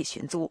权力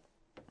寻租。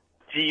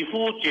几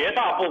乎绝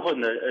大部分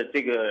的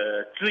这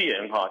个资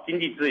源经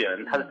济资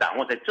源，它是掌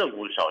握在政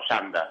府手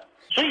上的，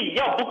所以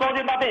要不勾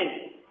肩搭背，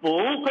不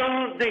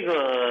跟这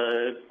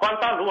个官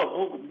商如果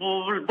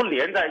不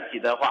连在一起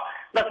的话，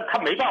那是他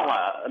没办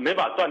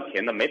法赚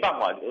钱的，没办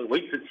法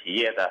维持企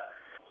业的。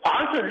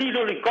凡是利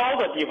润率高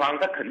的地方，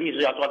它肯定是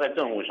要抓在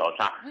政府手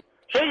上。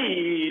所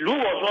以如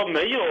果说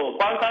没有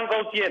官商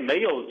勾结，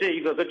没有这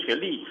一个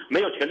权力，没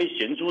有权力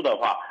寻租的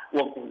话，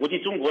我估计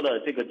中国的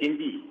这个经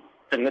济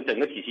整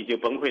个体系就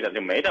崩溃了，就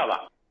没掉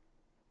了。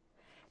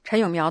陈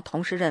永苗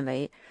同时认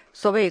为，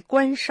所谓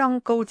官商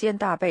勾肩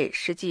搭背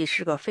实际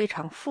是个非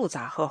常复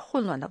杂和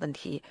混乱的问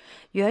题，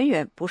远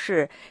远不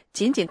是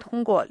仅仅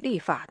通过立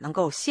法能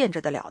够限制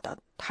得了的。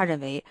他认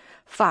为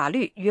法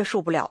律约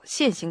束不了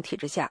现行体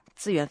制下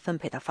资源分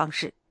配的方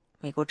式。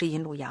美国之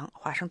音陆阳，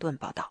华盛顿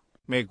报道。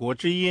美国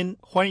之音，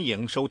欢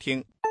迎收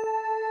听。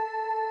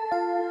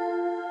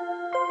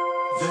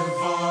The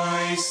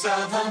Voice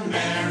of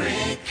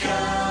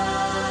America。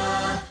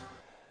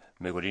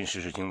美国之音时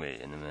事经纬，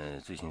那么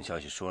最新消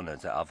息说呢，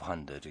在阿富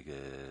汗的这个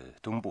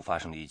东部发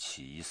生了一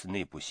起疑似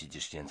内部袭击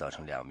事件，造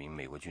成2名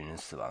美国军人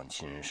死亡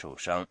，7人受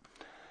伤。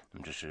那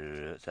么这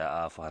是在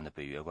阿富汗的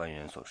北约官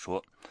员所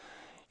说。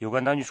有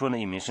关当局说呢，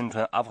一名身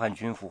穿阿富汗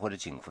军服或者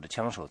警服的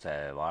枪手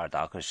在瓦尔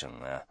达克省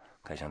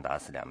开枪打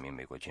死2名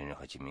美国军人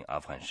和几名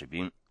阿富汗士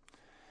兵。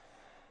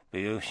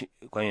北约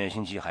官员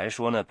星期还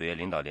说呢，北约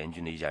领导联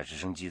军的一架直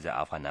升机在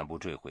阿富汗南部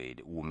坠毁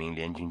，5名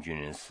联军军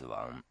人死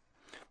亡。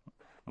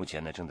目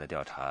前呢正在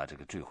调查这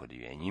个坠毁的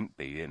原因。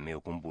北约没有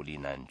公布罹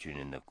难军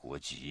人的国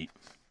籍。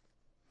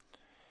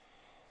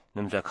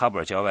那么在喀布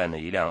尔郊外呢，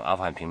一辆阿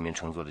富汗平民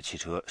乘坐的汽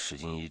车驶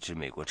进一支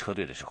美国车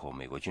队的时候，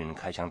美国军人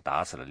开枪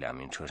打死了2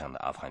名车上的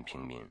阿富汗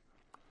平民。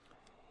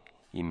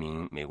一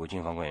名美国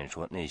军方官员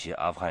说，那些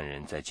阿富汗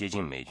人在接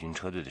近美军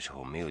车队的时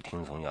候没有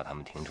听从要他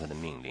们停车的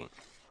命令。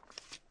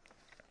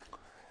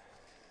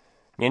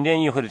缅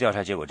甸议会的调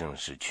查结果证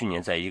实，去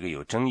年在一个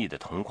有争议的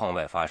铜矿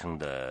外发生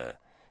的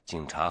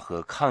警察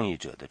和抗议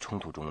者的冲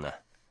突中呢，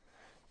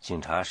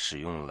警察使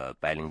用了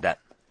白磷弹。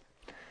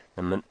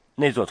那么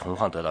那座铜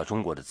矿得到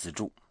中国的资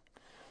助。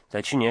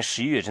在去年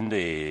11月针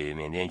对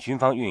缅甸军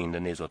方运营的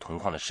那座铜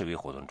矿的示威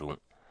活动中，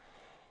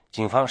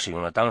警方使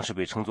用了当时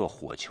被称作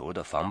火球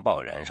的防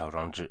爆燃烧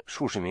装置，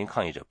数十名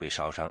抗议者被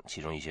烧伤，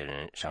其中一些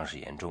人伤势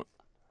严重。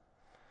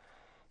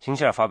星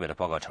期二发表的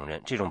报告承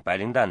认，这种白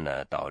磷弹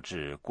呢导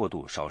致过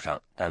度烧伤，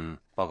但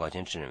报告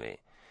坚持认为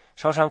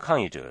烧伤抗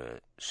议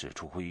者是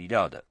出乎意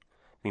料的，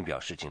并表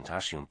示警察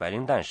使用白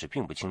磷弹时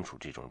并不清楚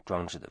这种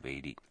装置的威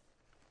力。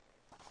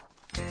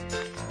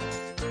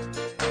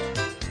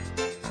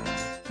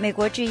美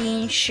国之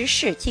音时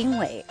事经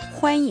纬，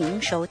欢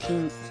迎收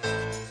听。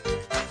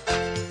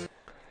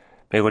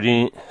美国之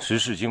音时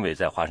事经纬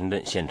在华盛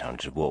顿现场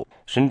直播。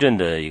深圳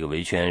的一个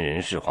维权人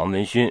士黄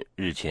文勋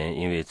日前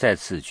因为再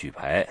次举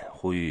牌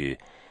呼吁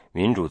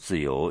民主自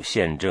由、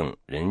宪政、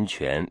人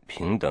权、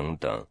平等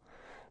等，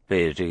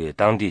被这个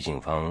当地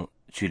警方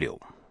拘留。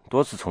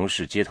多次从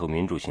事街头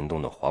民主行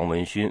动的黄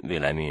文勋未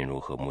来命运如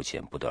何，目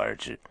前不得而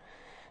知。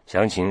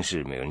详情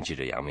是美文记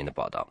者杨明的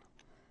报道。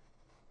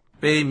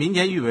被民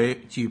间誉为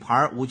举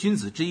牌五君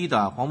子之一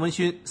的黄文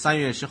勋，3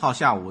月10号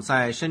下午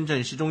在深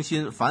圳市中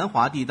心繁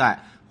华地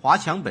带华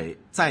强北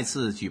再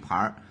次举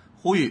牌，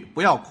呼吁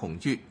不要恐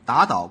惧，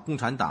打倒共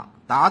产党，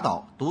打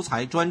倒独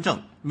裁专政，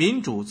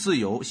民主自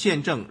由、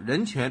宪政、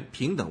人权、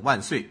平等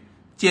万岁，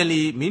建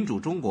立民主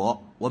中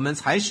国，我们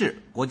才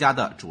是国家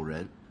的主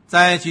人。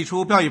在举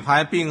出标语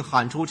牌并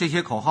喊出这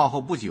些口号后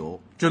不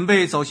久，准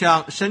备走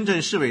向深圳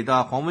市委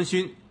的黄文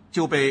勋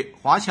就被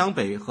华强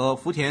北和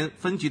福田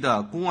分局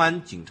的公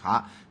安警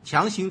察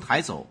强行抬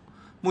走，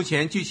目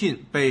前据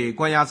信被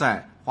关押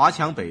在华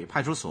强北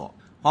派出所。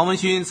黄文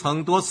勋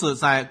曾多次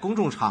在公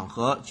众场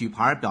合举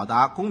牌表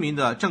达公民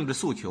的政治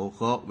诉求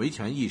和维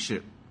权意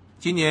识。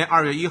今年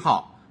2月1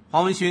号，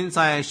黄文勋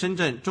在深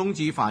圳中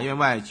级法院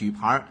外举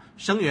牌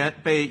声援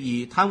被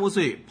以贪污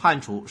罪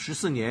判处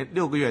14年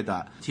6个月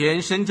的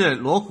前深圳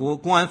罗湖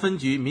公安分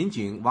局民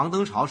警王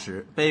登潮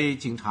时，被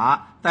警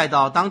察带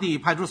到当地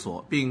派出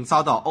所并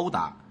遭到殴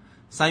打。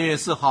3月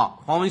4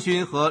号，黄文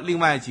勋和另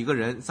外几个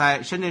人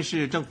在深圳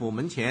市政府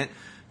门前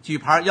举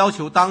牌要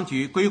求当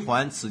局归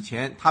还此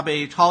前他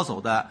被抄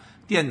走的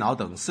电脑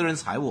等私人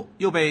财物，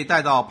又被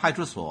带到派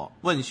出所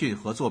问讯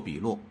和做笔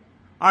录。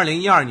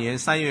2012年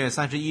3月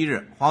31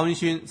日，黄文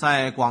勋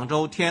在广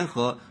州天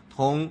河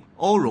同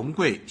欧荣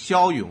贵、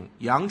肖勇、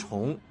杨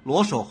崇、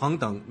罗守恒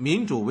等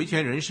民主维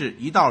权人士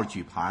一道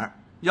举牌，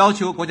要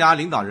求国家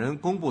领导人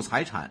公布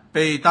财产，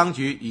被当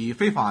局以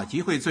非法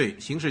集会罪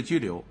刑事拘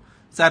留。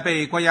在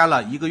被关押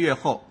了1个月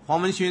后，黄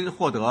文勋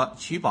获得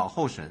取保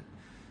候审。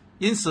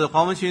因此，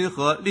黄文勋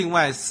和另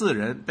外4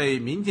人被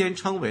民间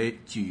称为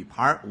举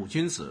牌五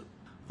君子。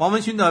黄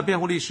文勋的辩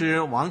护律师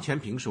王全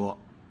平说，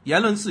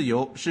言论自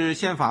由是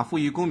宪法赋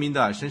予公民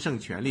的神圣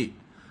权利，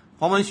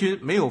黄文勋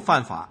没有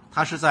犯法，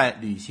他是在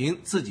履行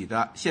自己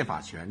的宪法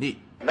权利。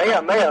没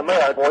有，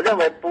我认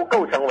为不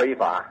构成违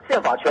法，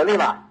宪法权利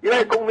嘛，因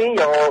为公民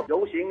有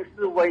游行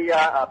示威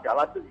表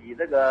达自己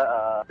这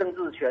个政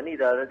治权利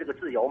的这个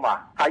自由嘛，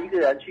他一个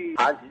人去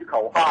喊几句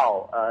口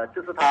号，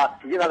这是他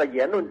体现他的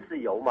言论自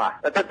由嘛，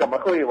这怎么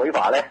会违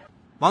法呢？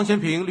王全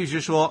平律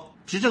师说，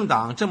执政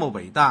党这么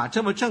伟大，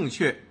这么正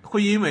确，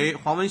会因为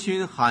黄文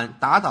勋喊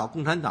打倒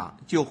共产党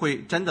就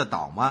会真的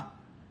倒吗？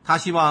他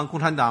希望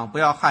共产党不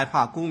要害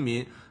怕公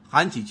民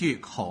喊几句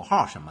口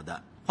号什么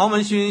的。黄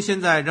文勋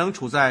现在仍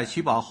处在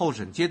取保候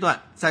审阶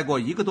段，再过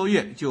1个多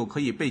月就可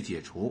以被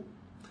解除。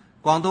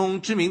广东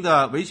知名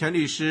的维权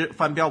律师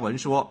范彪文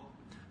说，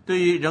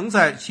对于仍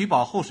在取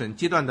保候审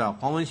阶段的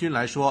黄文勋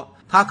来说，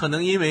他可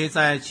能因为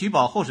在取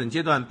保候审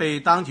阶段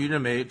被当局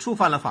认为触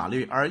犯了法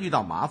律而遇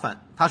到麻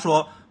烦。他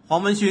说，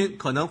黄文勋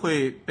可能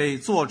会被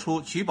做出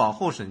取保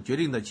候审决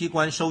定的机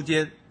关收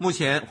监。目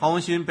前，黄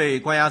文勋被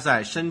关押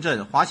在深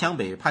圳华强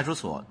北派出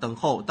所，等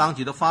候当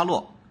局的发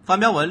落。范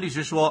彪文律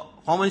师说，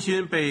黄文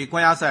勋被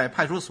关押在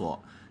派出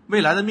所，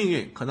未来的命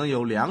运可能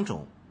有2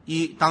种：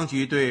一，当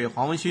局对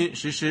黄文勋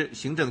实施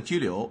行政拘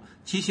留，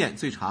期限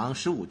最长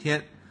15天；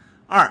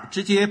二，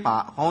直接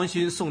把黄文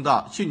勋送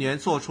到去年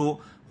做出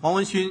黄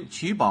文勋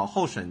取保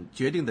候审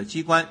决定的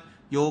机关，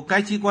由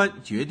该机关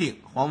决定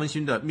黄文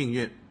勋的命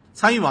运。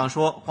参与网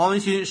说，黄文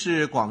勋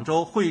是广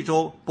州惠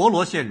州博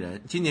罗县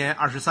人，今年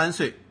23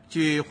岁。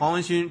据黄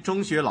文勋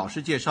中学老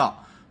师介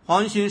绍，黄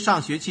文勋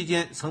上学期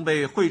间曾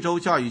被惠州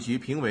教育局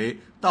评为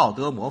道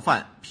德模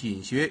范、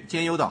品学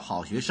兼优的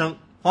好学生。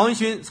黄文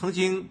勋曾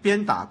经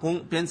边打工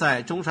边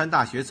在中山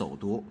大学走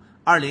读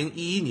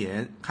，2011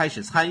年开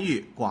始参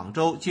与广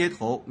州街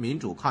头民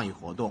主抗议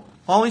活动。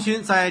黄文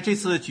勋在这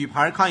次举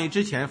牌抗议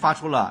之前发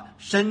出了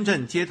深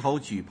圳街头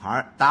举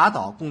牌打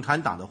倒共产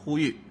党的呼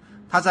吁。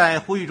他在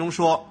呼吁中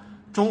说，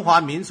中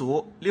华民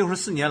族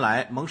64年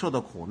来蒙受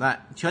的苦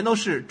难，全都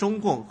是中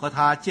共和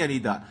他建立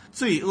的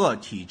罪恶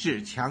体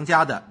制强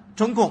加的。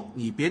中共，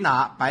你别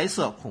拿白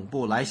色恐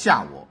怖来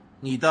吓我，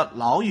你的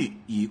牢狱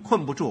已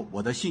困不住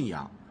我的信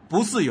仰，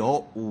不自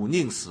由吾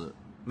宁死。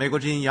美国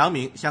之音杨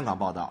明香港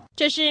报道。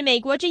这是美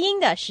国之音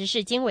的时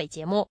事经纬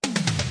节目。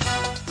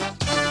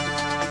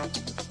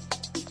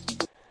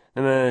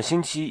那么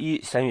星期一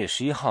3月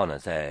11号呢，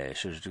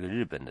是这个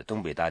日本的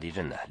东北大地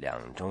震呢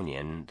2周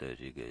年的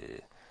这个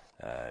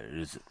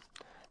日子。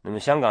那么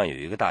香港有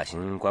一个大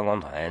型观光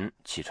团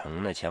启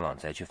程呢前往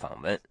灾区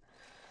访问。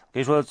可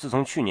以说，自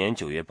从去年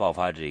9月爆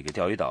发这个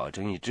钓鱼岛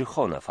争议之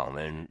后呢，访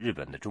问日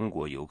本的中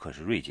国游客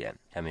是锐减。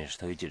下面是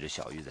特约记者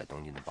小玉在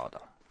东京的报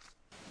道。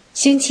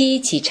星期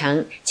一启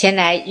程前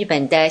来日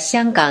本的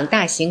香港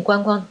大型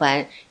观光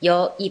团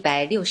由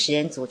160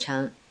人组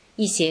成，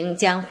一行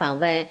将访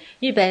问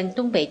日本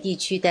东北地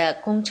区的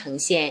宫城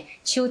县、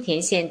秋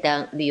田县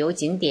等旅游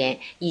景点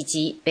以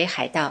及北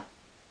海道。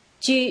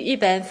据日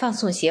本放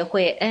送协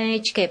会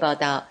NHK 报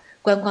道，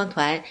观光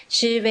团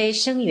是为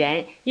声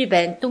援日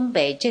本东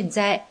北震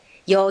灾，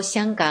由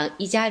香港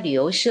一家旅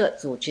游社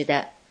组织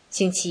的。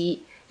星期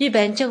一，日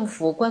本政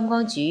府观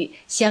光局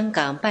香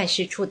港办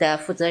事处的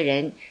负责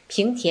人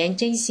平田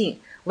真信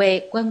为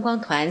观光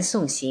团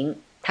送行。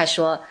他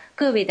说，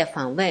各位的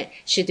访问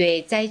是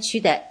对灾区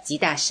的极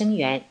大声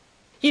援。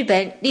日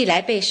本历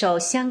来备受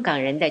香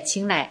港人的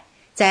青睐，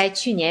在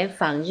去年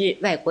访日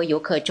外国游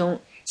客中，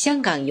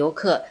香港游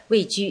客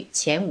位居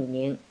前5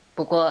名。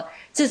不过，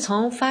自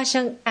从发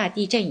生大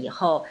地震以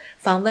后，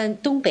访问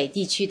东北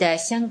地区的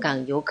香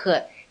港游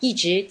客一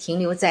直停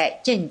留在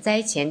震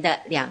灾前的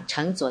2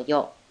成左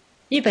右。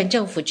日本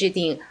政府制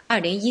定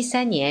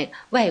2013年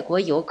外国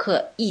游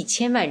客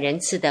1000万人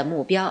次的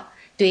目标，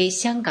对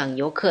香港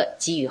游客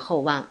寄予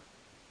厚望。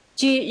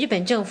据日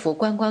本政府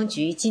观光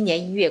局今年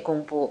1月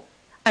公布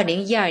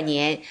，2012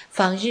年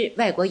访日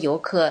外国游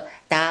客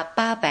达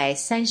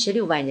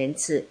836万人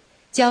次，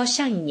较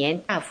上一年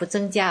大幅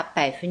增加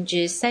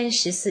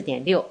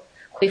34.6%，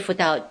恢复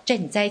到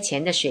震灾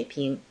前的水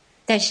平。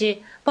但是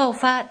爆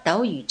发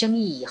岛屿争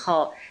议以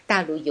后，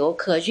大陆游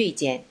客锐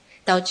减，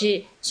导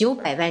致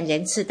900万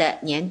人次的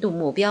年度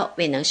目标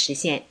未能实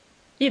现。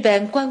日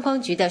本观光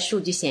局的数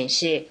据显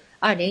示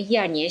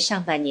，2012年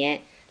上半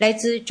年来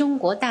自中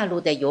国大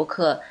陆的游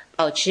客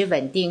保持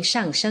稳定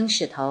上升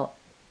势头。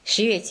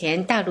10月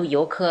前，大陆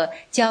游客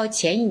较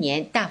前一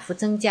年大幅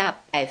增加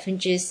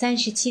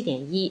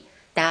37.1%，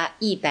达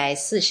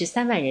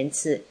143万人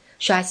次，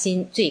刷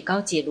新最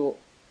高纪录。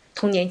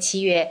同年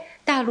7月，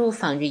大陆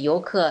访日游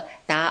客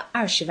达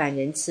20万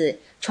人次，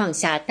创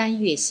下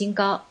单月新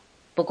高。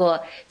不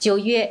过9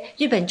月，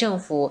日本政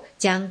府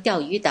将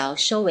钓鱼岛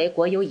收为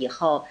国有以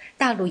后，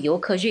大陆游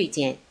客锐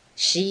减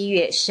，11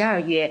月、12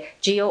月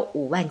只有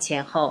5万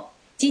前后，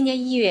今年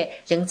1月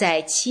仍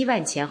在7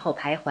万前后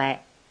徘徊。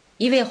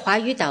一位华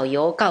语导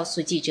游告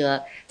诉记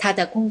者，他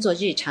的工作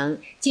日程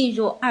进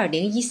入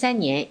2013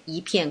年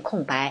一片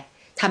空白，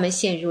他们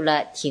陷入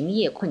了停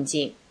业困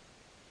境。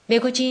美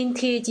国之音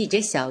特约记者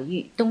小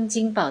玉东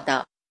京报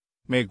道。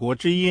美国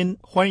之音，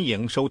欢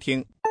迎收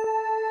听。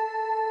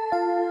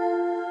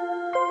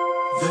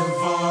The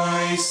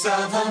Voice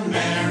of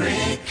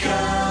America。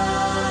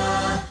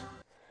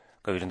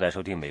 各位正在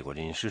收听美国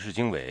之音时事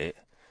经纬，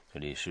这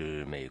里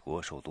是美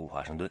国首都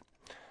华盛顿。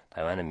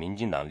台湾的民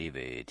进党立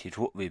委提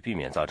出，为避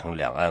免造成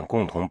两岸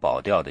共同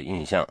保钓的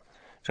印象，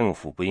政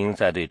府不应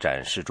再对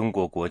展示中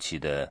国国旗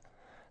的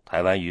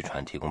台湾渔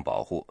船提供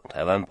保护。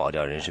台湾保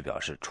钓人士表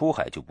示，出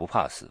海就不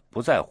怕死，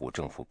不在乎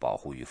政府保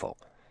护与否。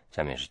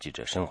下面是记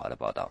者申华的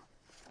报道。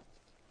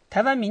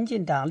台湾民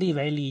进党立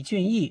委李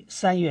俊毅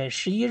3月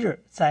11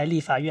日在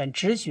立法院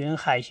质询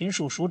海巡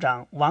署署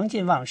长王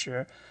进旺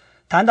时，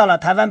谈到了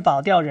台湾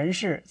保钓人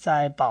士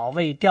在保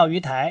卫钓鱼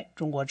台，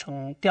中国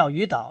称钓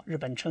鱼岛，日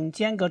本称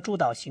尖阁诸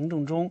岛行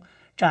动中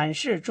展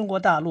示中国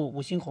大陆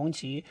5星红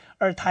旗，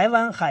而台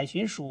湾海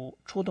巡署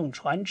出动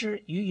船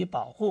只予以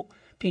保护，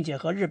并且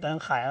和日本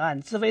海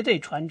岸自卫队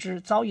船只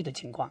遭遇的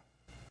情况。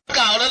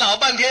搞了老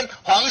半天，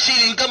黄希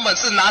林根本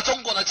是拿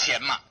中国的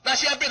钱嘛，那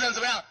现在变成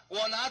怎么样？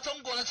我拿中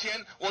国的钱，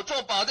我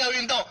做保钓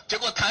运动，结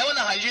果台湾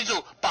的海巡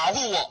署保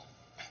护我，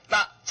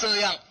那这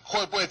样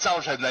会不会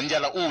造成人家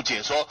的误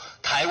解，说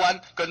台湾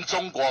跟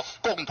中国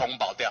共同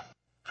保钓？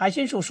海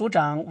巡署署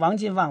长王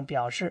进旺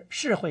表示，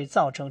是会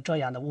造成这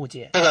样的误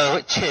解。这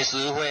个确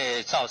实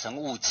会造成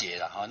误解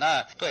了哈。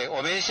那对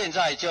我们现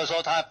在就是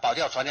说，他保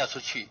钓船要出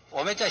去，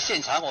我们在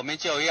现场我们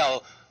就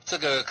要这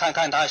个看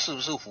看他是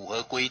不是符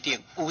合规定。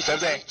对不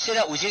对？现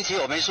在5星旗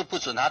我们是不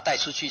准他带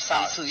出去，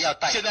上次要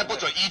带。现在不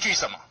准依据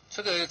什么？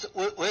这个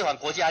违反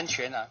国家安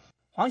全啊。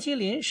黄希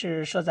林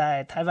是设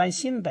在台湾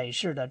新北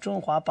市的中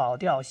华保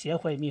钓协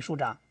会秘书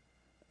长。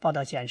报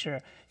道显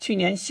示，去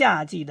年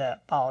夏季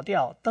的保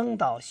钓登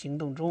岛行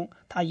动中，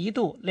他一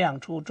度亮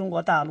出中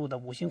国大陆的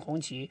5星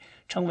红旗，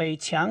成为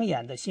抢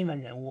眼的新闻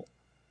人物。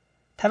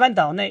台湾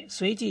岛内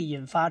随即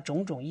引发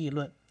种种议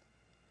论。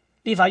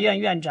立法院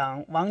院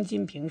长王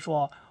金平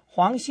说，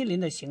黄锡麟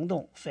的行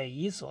动匪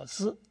夷所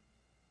思。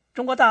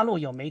中国大陆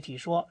有媒体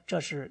说，这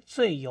是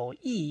最有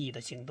意义的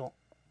行动。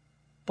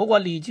不过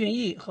李俊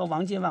毅和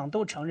王金旺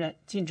都承认，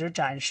禁止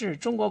展示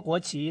中国国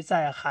旗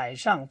在海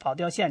上保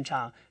钓现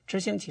场执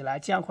行起来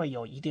将会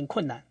有一定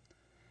困难。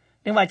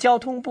另外，交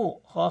通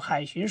部和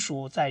海巡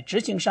署在执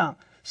行上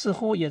似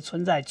乎也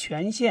存在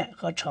权限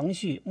和程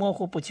序模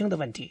糊不清的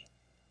问题。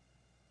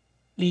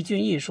李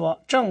俊毅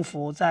说，政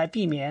府在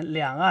避免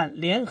两岸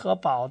联合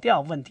保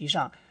钓问题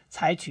上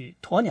采取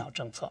鸵鸟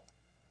政策。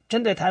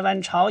针对台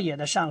湾朝野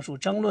的上述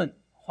争论，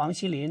黄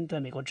锡麟对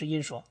美国之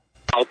音说，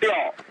保钓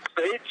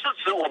谁支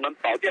持我们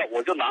保钓，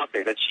我就拿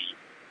谁的旗。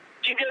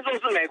今天若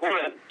是美国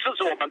人支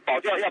持我们保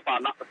钓，要把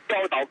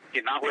钓鱼岛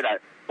给拿回来，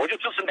我就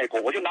支持美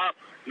国，我就拿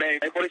美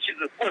国的旗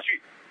帜过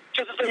去，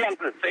就是这样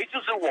子。谁支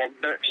持我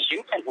们的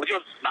行动，我就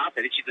拿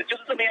谁的旗帜，就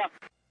是这么样。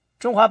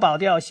中华保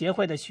钓协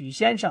会的许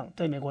先生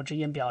对美国之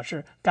音表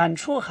示，敢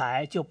出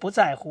海就不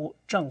在乎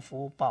政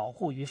府保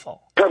护与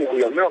否，政府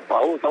有没有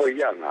保护都一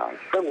样啊，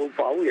政府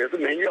保护也是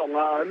没用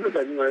啊，日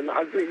本人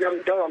还是一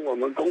样交让我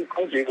们攻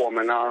击我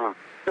们啊，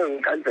政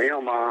府敢怎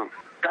样吗？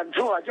敢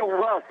出海就不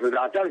怕死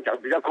了，这样讲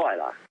比较快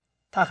啦。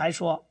他还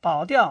说，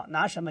保钓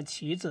拿什么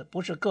旗子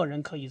不是个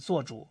人可以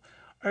做主，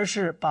而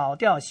是保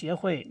钓协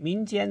会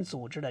民间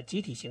组织的集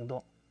体行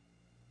动。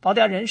保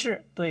钓人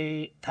士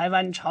对台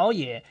湾朝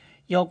野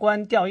有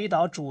关钓鱼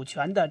岛主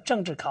权的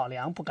政治考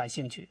量不感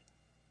兴趣。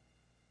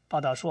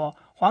报道说，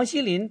黄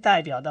锡麟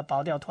代表的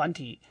保钓团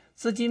体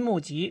资金募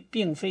集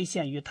并非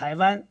限于台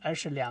湾，而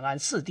是两岸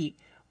4地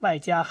外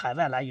加海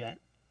外来源。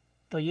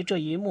对于这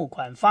一募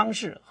款方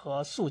式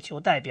和诉求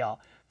代表，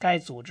该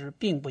组织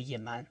并不隐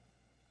瞒。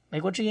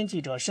美国之音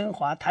记者申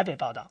华台北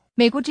报道。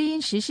美国之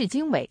音时事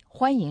经纬，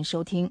欢迎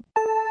收听。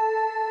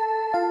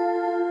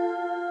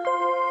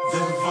The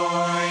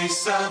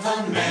Voice of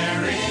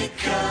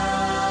America。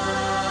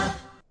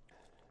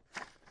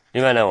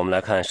另外呢，我们来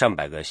看上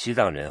百个西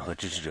藏人和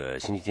支持者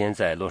星期天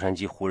在洛杉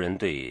矶湖人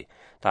队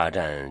大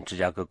战芝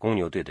加哥公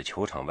牛队的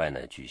球场外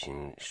呢举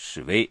行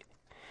示威，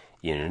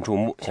引人注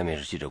目。下面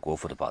是记者国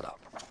富的报道。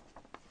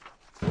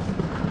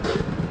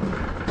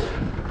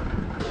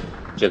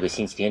这个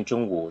星期天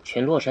中午，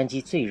全洛杉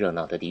矶最热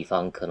闹的地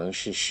方可能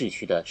是市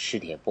区的史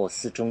铁波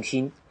斯中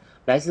心。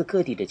来自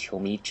各地的球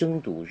迷争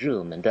赌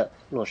热门的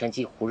洛杉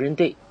矶湖人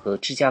队和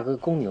芝加哥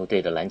公牛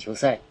队的篮球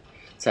赛。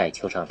在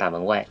球场大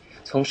门外，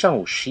从上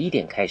午11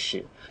点开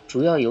始，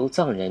主要由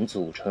藏人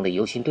组成的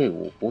游行队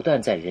伍不断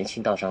在人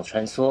行道上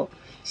穿梭。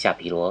夏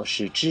皮罗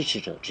是支持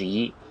者之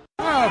一。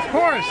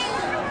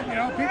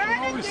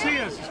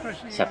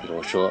夏皮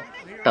罗说，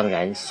当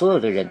然所有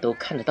的人都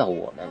看得到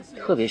我们，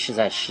特别是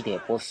在史铁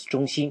波斯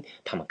中心，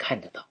他们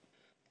看得到。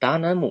达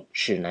南姆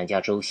是南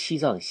加州西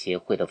藏协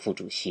会的副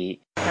主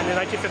席。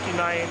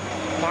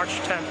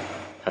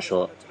他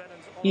说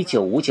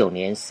，1959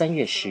年3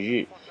月10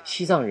日，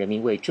西藏人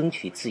民为争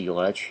取自由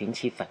而群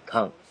起反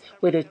抗。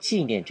为了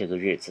纪念这个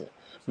日子，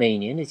每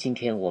年的今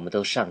天我们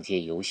都上街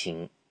游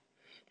行。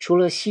除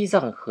了西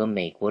藏和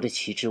美国的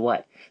旗帜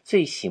外，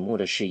最醒目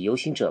的是游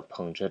行者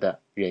捧着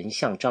的人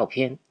像照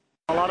片。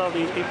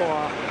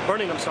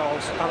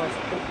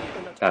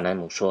达南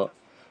姆说，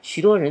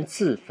许多人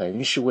自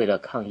焚是为了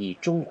抗议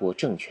中国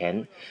政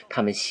权，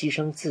他们牺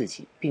牲自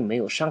己，并没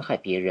有伤害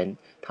别人，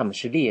他们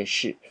是烈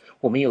士。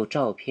我们有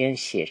照片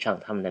写上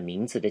他们的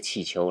名字的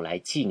气球来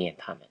纪念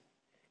他们。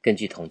根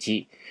据统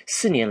计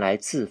，4年来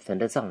自焚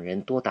的藏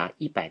人多达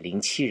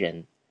107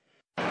人。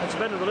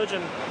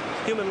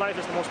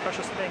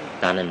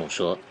达南姆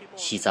说，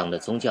西藏的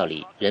宗教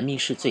里，人命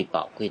是最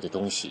宝贵的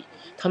东西。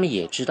他们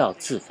也知道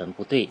自焚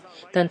不对，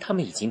但他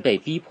们已经被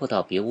逼迫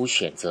到别无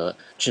选择，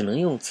只能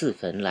用自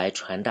焚来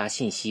传达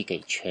信息给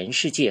全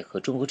世界和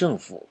中国政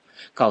府，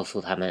告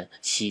诉他们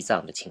西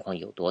藏的情况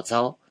有多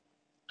糟。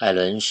艾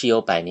伦是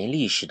有100年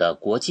历史的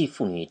国际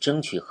妇女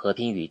争取和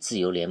平与自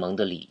由联盟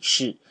的理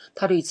事，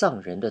她对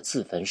藏人的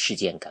自焚事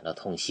件感到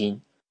痛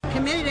心。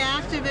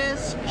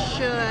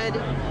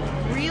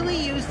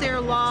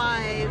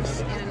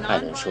艾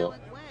伦说，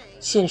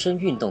献身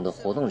运动的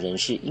活动人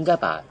士应该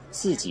把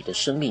自己的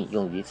生命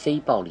用于非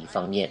暴力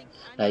方面，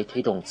来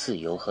推动自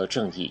由和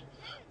正义。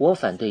我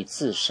反对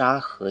自杀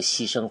和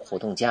牺牲活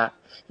动家，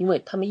因为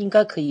他们应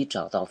该可以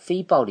找到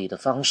非暴力的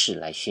方式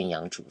来宣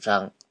扬主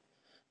张。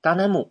达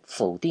南姆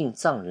否定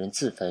藏人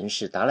自焚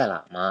是达赖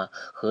喇嘛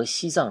和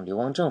西藏流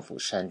亡政府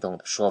煽动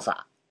的说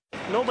法。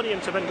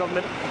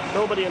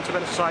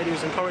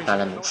达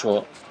赖姆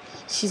说，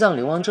西藏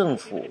流亡政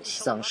府、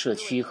西藏社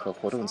区和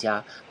活动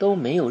家都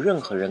没有任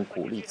何人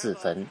鼓励自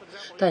焚，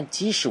但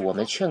即使我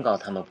们劝告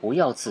他们不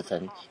要自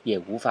焚，也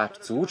无法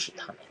阻止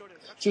他们。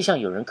就像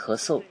有人咳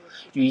嗽，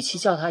与其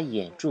叫他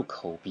掩住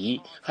口鼻，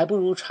还不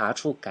如查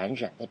出感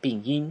染的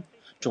病因。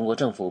中国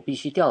政府必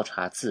须调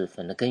查自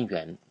焚的根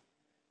源。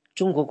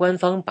中国官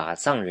方把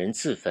藏人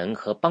自焚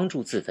和帮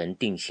助自焚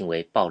定性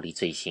为暴力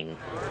罪行。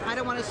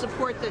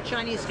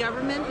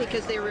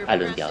艾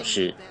伦表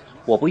示，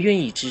我不愿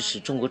意支持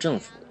中国政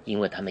府，因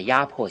为他们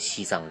压迫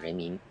西藏人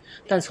民，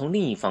但从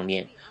另一方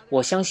面，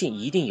我相信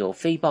一定有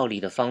非暴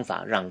力的方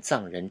法让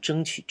藏人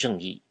争取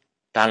正义。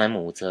达兰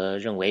姆则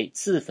认为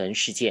自焚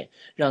事件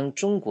让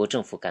中国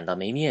政府感到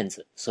没面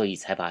子，所以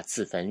才把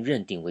自焚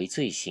认定为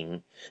罪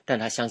行，但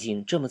他相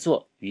信这么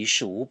做于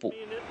事无补。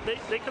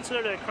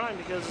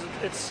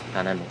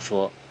达兰姆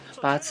说，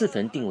把自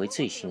焚定为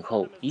罪行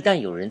后，一旦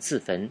有人自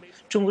焚，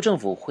中国政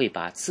府会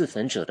把自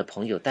焚者的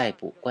朋友逮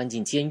捕关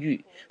进监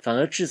狱，反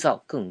而制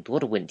造更多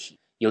的问题。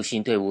游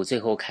行队伍最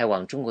后开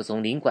往中国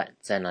总领馆，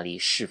在那里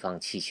释放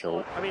气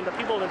球。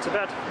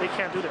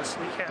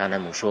达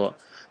兰姆说，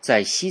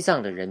在西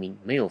藏的人民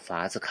没有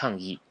法子抗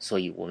议，所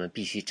以我们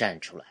必须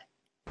站出来。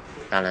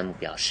达兰姆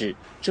表示，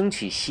争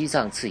取西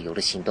藏自由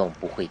的行动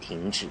不会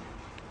停止。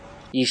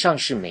以上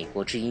是美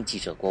国之音记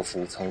者国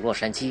福从洛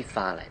杉矶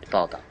发来的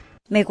报道。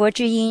美国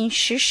之音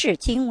时事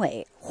经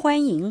纬，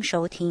欢迎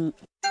收听。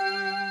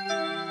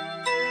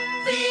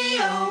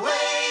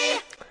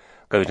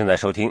各位正在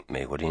收听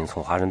美国之音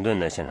从华盛顿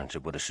呢现场直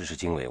播的时事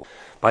经纬。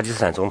巴基斯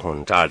坦总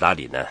统扎尔达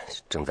里呢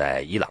正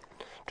在伊朗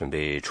准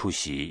备出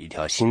席一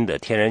条新的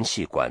天然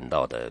气管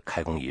道的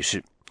开工仪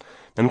式。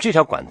那么这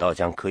条管道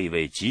将可以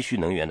为急需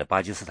能源的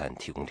巴基斯坦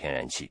提供天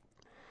然气。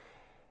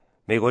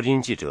美国之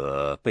音记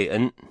者贝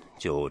恩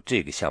就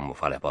这个项目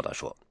发来报道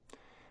说，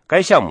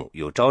该项目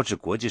有招致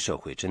国际社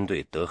会针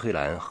对德黑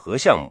兰核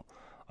项目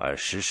而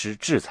实施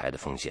制裁的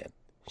风险。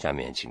下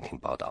面请听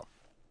报道。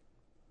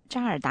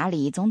扎尔达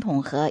里总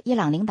统和伊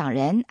朗领导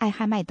人艾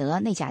哈迈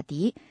德内贾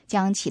迪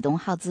将启动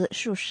耗资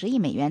数十亿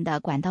美元的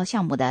管道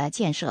项目的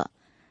建设。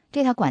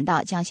这条管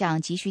道将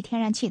向急需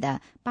天然气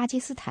的巴基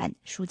斯坦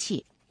输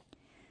气。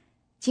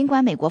尽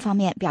管美国方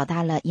面表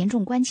达了严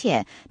重关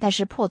切，但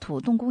是破土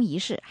动工仪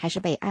式还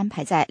是被安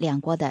排在两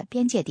国的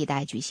边界地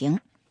带举行。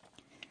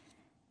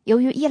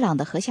由于伊朗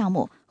的核项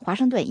目，华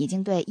盛顿已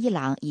经对伊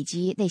朗以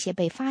及那些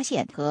被发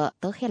现和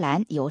德黑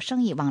兰有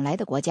生意往来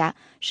的国家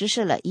实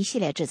施了一系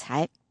列制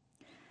裁。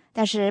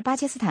但是巴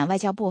基斯坦外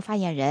交部发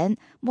言人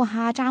穆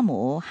哈扎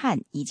姆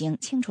汗已经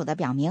清楚地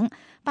表明，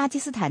巴基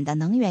斯坦的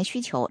能源需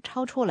求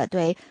超出了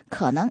对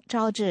可能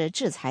招致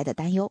制裁的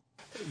担忧。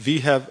We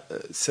have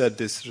said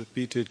this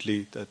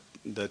repeatedly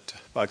that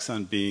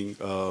Pakistan being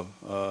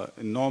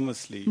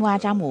enormously 穆哈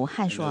扎姆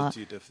汗说，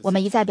我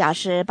们一再表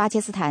示，巴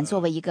基斯坦作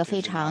为一个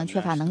非常缺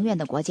乏能源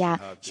的国家，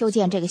修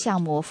建这个项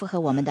目符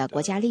合我们的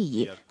国家利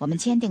益，我们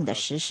坚定地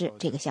实施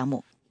这个项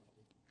目。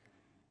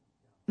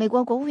美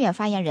国国务院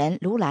发言人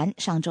卢兰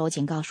上周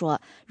警告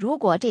说，如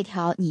果这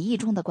条拟议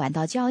中的管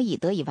道交易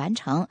得以完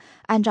成，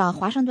按照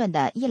华盛顿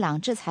的伊朗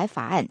制裁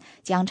法案，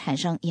将产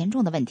生严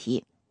重的问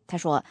题。他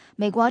说，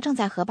美国正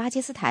在和巴基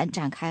斯坦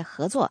展开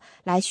合作，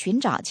来寻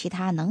找其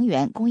他能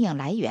源供应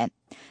来源，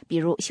比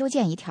如修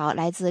建一条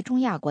来自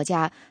中亚国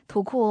家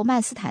土库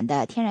曼斯坦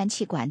的天然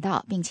气管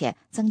道，并且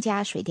增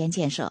加水电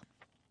建设。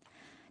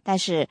但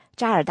是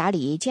扎尔达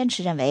里坚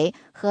持认为，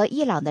和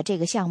伊朗的这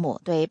个项目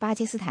对巴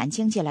基斯坦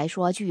经济来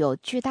说具有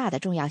巨大的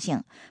重要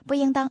性，不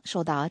应当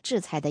受到制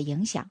裁的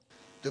影响。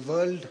The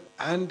world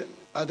and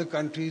other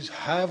countries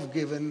have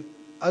given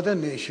other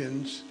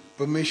nations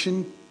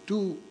permission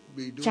to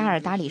扎尔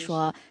达里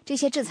说，这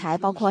些制裁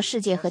包括世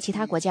界和其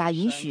他国家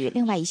允许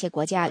另外一些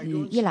国家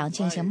与伊朗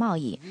进行贸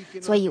易，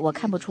所以我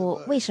看不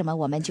出为什么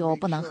我们就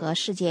不能和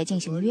世界进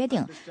行约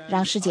定，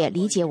让世界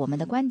理解我们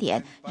的观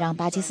点，让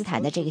巴基斯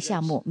坦的这个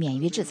项目免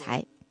于制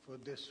裁。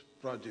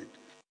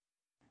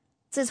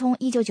自从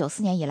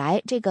1994年以来，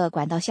这个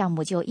管道项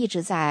目就一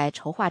直在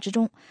筹划之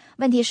中。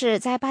问题是，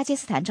在巴基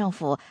斯坦政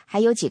府还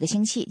有几个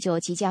星期就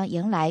即将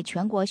迎来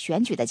全国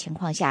选举的情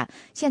况下，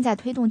现在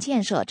推动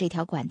建设这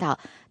条管道，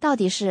到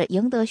底是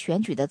赢得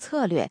选举的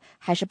策略，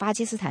还是巴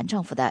基斯坦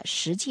政府的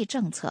实际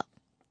政策？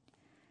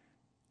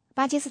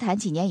巴基斯坦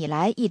几年以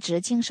来一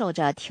直经受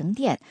着停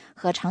电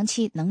和长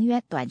期能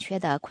源短缺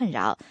的困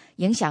扰，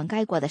影响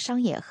该国的商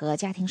业和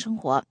家庭生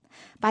活。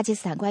巴基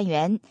斯坦官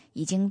员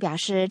已经表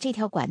示，这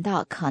条管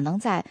道可能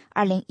在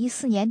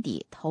2014年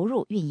底投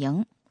入运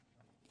营。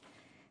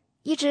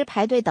一直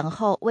排队等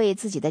候为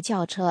自己的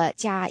轿车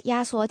加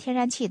压缩天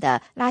然气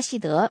的拉希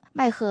德·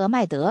麦赫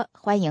迈德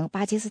欢迎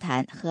巴基斯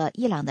坦和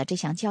伊朗的这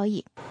项交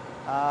易。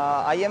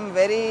I am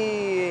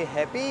very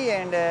happy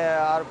and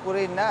our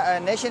puri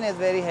nation is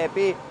very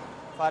happy.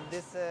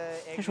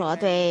他说，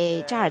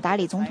对扎尔达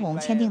里总统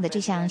签订的这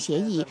项协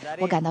议，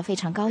我感到非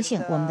常高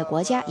兴，我们的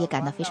国家也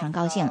感到非常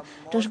高兴，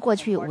这是过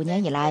去5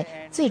年以来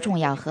最重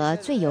要和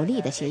最有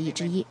利的协议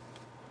之一。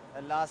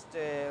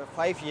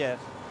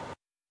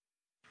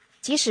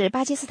即使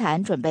巴基斯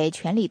坦准备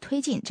全力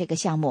推进这个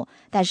项目，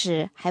但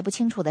是还不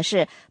清楚的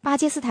是，巴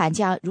基斯坦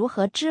将如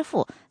何支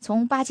付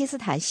从巴基斯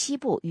坦西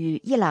部与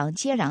伊朗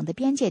接壤的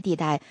边界地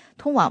带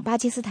通往巴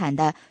基斯坦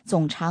的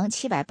总长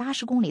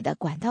780公里的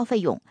管道费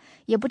用，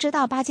也不知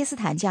道巴基斯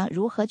坦将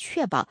如何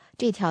确保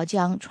这条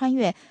将穿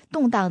越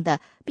动荡的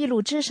俾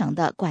路支省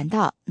的管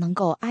道能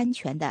够安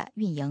全的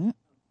运营。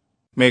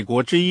美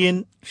国之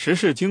音时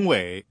事经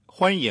纬，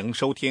欢迎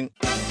收听。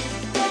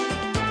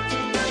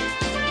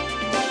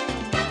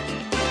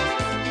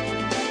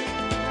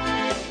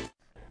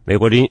美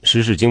国之音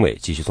时事经纬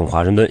继续从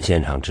华盛顿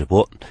现场直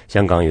播。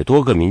香港有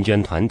多个民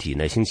间团体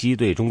呢，星期一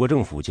对中国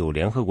政府就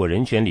联合国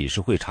人权理事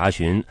会查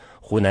询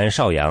湖南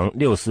邵阳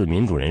6·4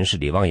民主人士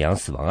李旺阳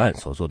死亡案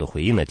所做的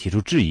回应呢，提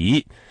出质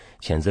疑，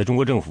谴责中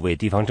国政府为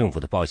地方政府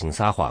的暴行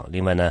撒谎。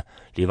另外呢，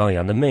李旺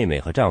阳的妹妹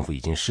和丈夫已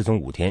经失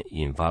踪5天，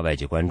引发外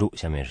界关注。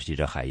下面是记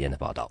者海燕的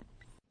报道。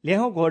联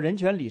合国人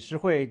权理事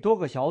会多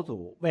个小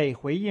组为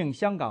回应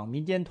香港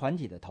民间团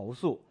体的投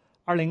诉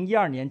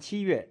，2012年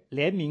7月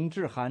联名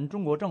致函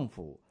中国政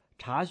府，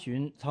查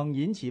询曾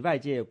引起外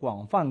界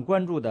广泛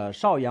关注的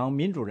邵阳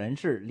民主人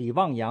士李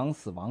旺阳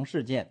死亡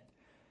事件。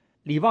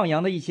李旺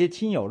阳的一些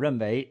亲友认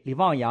为李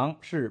旺阳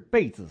是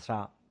被自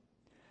杀。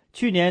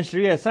去年10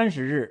月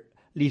30日，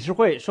理事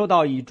会收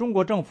到以中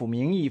国政府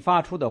名义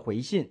发出的回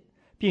信，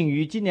并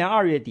于今年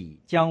2月底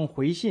将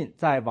回信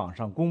在网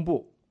上公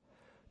布。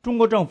中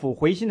国政府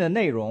回信的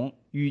内容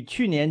与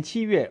去年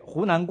7月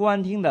湖南公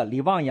安厅的李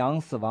旺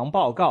阳死亡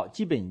报告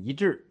基本一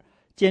致，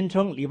坚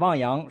称李旺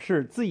阳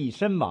是自缢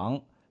身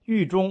亡，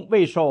狱中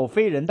未受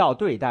非人道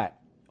对待，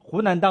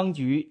湖南当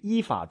局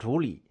依法处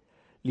理。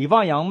李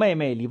旺阳妹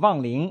妹李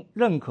旺玲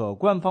认可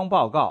官方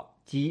报告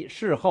及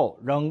事后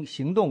仍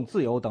行动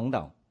自由等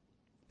等。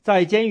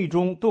在监狱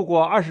中度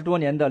过20多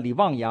年的李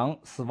旺阳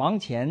死亡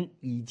前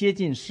已接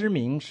近失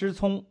明失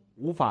聪，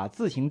无法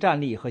自行站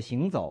立和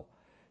行走。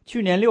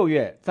去年6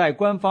月，在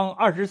官方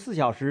24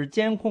小时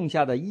监控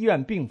下的医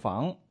院病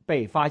房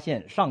被发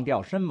现上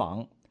吊身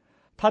亡。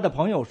他的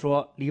朋友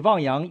说，李旺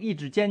阳意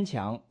志坚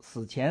强，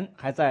死前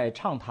还在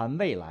畅谈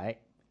未来。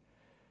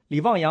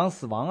李旺阳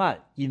死亡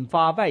案引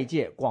发外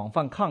界广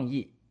泛抗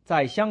议，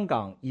在香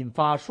港引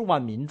发数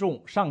万民众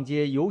上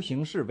街游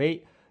行示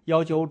威，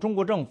要求中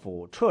国政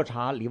府彻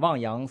查李旺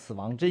阳死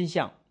亡真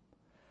相。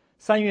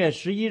3月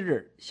11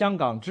日，香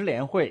港支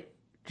联会、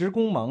职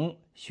工盟、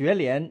学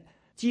联、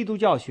基督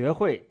教学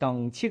会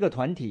等7个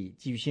团体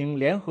举行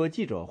联合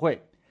记者会，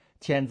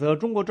谴责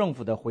中国政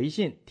府的回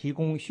信提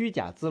供虚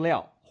假资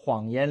料，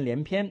谎言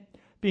连篇，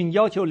并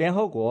要求联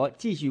合国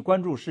继续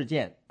关注事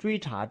件，追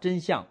查真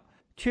相，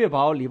确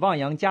保李旺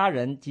阳家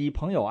人及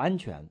朋友安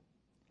全。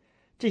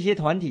这些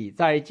团体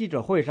在记者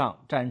会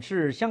上展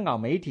示香港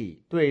媒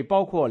体对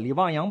包括李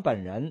旺阳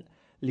本人、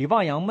李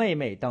旺阳妹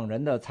妹等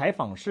人的采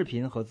访视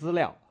频和资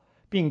料，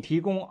并提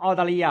供澳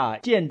大利亚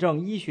见证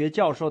医学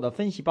教授的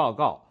分析报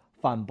告，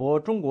反驳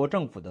中国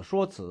政府的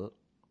说辞。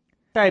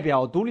代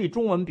表独立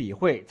中文笔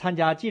会参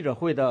加记者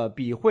会的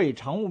笔会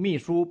常务秘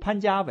书潘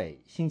家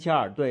伟星期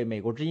二对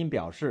美国之音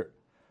表示，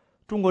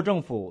中国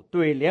政府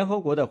对联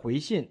合国的回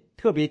信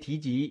特别提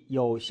及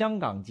有香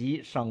港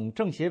及省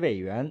政协委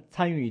员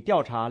参与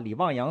调查李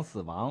旺阳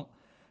死亡，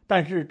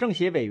但是政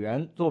协委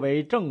员作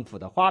为政府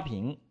的花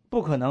瓶，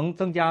不可能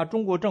增加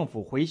中国政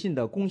府回信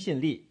的公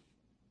信力。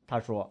他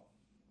说，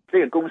这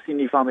个公信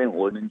力方面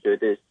我们觉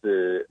得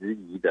是质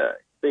疑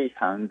的，非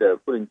常的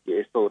不能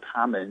接受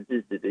他们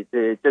自己的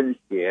这些政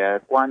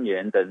协官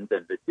员等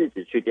等的自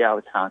己去调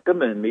查，根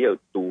本没有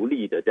独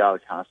立的调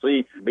查，所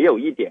以没有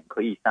一点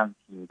可以相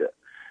信的。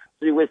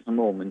所以为什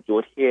么我们昨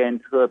天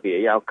特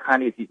别要开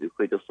那个记者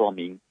会，就说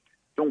明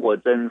中国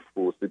政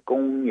府是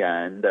公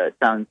然的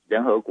向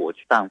联合国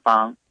去上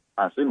访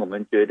所以我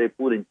们绝对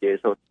不能接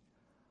受。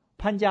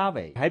潘家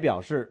伟还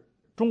表示，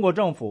中国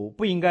政府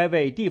不应该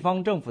为地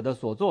方政府的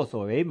所作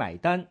所为买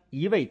单，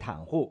一味袒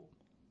护。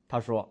他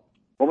说，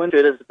我们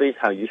觉得是非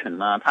常愚蠢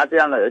他这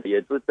样的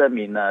也就证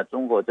明了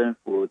中国政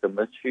府怎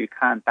么去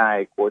看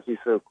待国际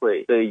社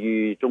会对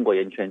于中国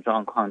人权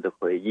状况的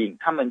回应，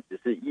他们只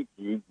是一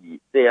直以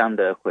这样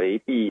的回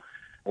避。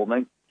我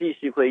们继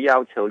续会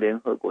要求联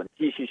合国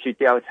继续去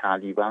调查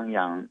李旺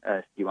阳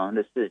死亡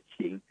的事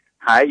情，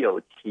还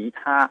有其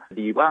他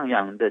李旺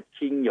阳的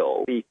亲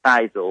友被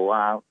带走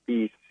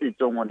被失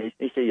踪的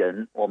那些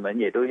人，我们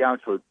也都要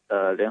求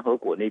联合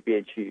国那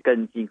边去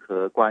跟进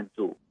和关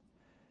注。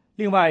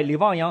另外，李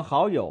旺阳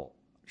好友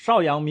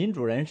邵阳民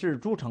主人士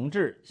朱承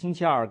志星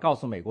期二告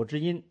诉美国之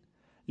音，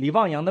李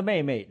旺阳的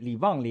妹妹李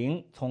旺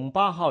玲从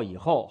8号以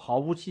后毫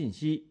无信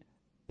息，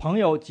朋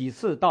友几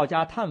次到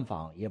家探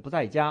访也不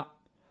在家。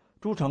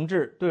朱承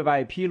志对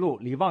外披露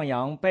李旺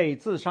阳被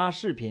自杀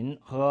视频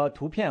和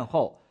图片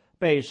后，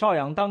被邵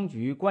阳当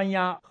局关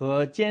押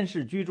和监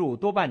视居住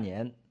多半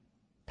年。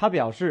他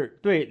表示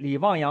对李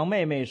旺阳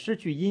妹妹失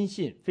去音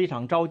信非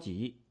常着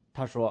急。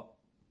他说，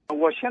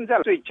我现在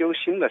最揪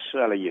心的事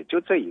了，也就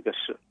这一个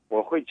事，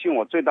我会尽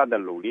我最大的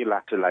努力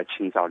是来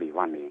寻找李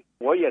旺玲。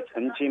我也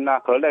曾经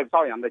和那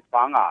邵阳的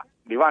方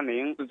李旺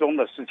玲失踪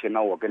的事情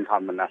我跟他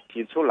们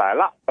提出来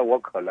了，我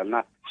可能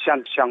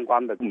向相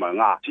关的部门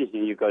进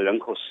行一个人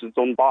口失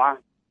踪报案。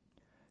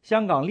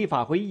香港立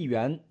法会议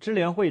员支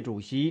联会主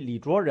席李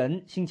卓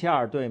人星期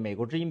二对美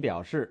国之音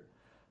表示，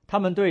他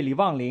们对李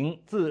旺玲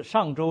自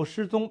上周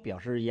失踪表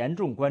示严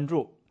重关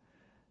注。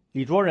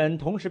李卓人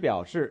同时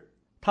表示，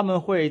他们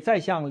会再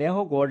向联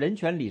合国人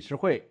权理事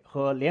会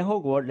和联合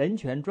国人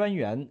权专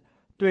员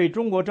对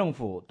中国政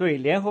府对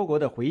联合国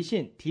的回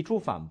信提出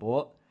反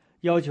驳，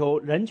要求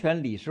人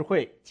权理事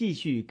会继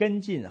续跟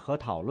进和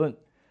讨论，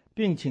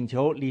并请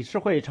求理事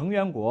会成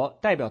员国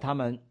代表他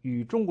们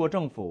与中国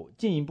政府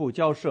进一步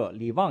交涉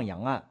李旺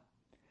阳案。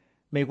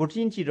美国之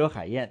音记者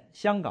海燕，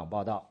香港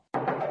报道。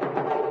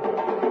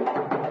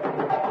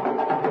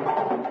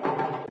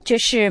这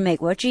是美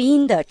国之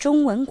音的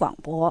中文广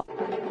播。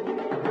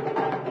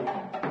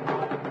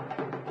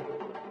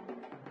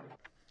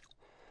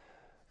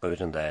各位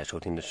正在收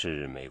听的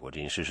是美国之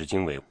音时事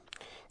经纬。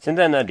现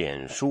在呢，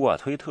脸书啊、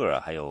推特啊，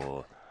还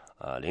有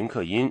林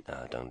克因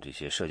啊等这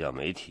些社交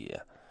媒体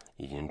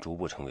已经逐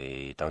步成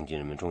为当今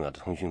人们重要的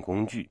通讯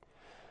工具。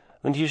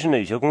问题是呢，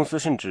有些公司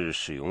甚至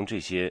使用这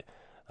些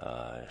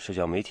社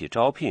交媒体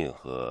招聘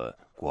和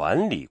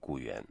管理雇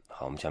员。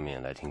好，我们下面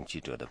来听记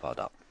者的报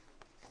道。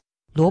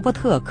罗伯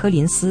特·柯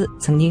林斯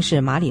曾经是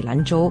马里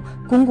兰州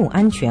公共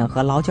安全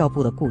和劳教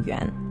部的雇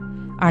员。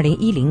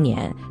2010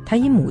年，他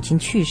因母亲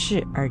去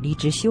世而离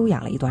职休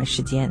养了一段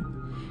时间。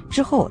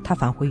之后，他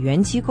返回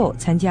原机构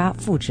参加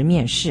复职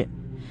面试。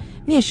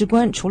面试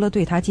官除了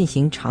对他进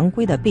行常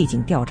规的背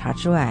景调查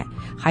之外，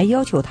还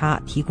要求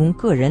他提供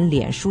个人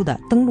脸书的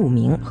登录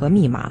名和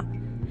密码，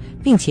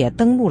并且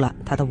登录了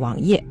他的网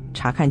页，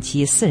查看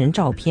其私人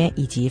照片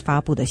以及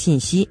发布的信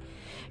息。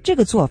这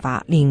个做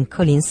法令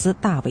柯林斯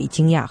大为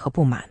惊讶和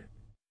不满。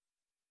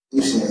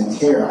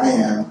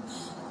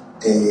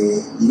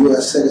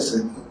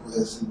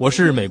我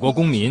是美国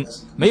公民，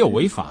没有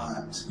违法，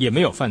也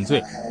没有犯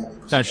罪，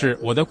但是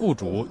我的雇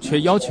主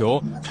却要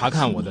求查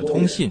看我的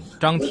通信、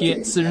张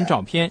贴、私人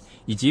照片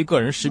以及个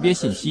人识别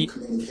信息。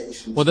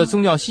我的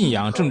宗教信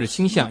仰、政治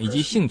倾向以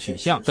及性取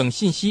向等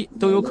信息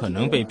都有可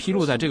能被披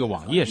露在这个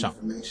网页上，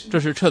这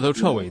是彻头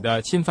彻尾的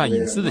侵犯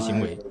隐私的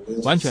行为，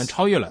完全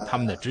超越了他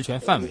们的职权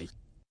范围。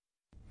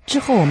之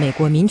后，美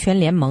国民权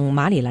联盟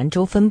马里兰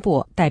州分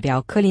部代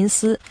表柯林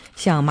斯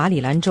向马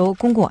里兰州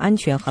公共安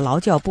全和劳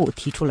教部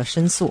提出了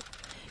申诉，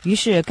于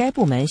是该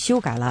部门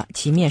修改了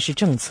其面试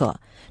政策，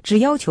只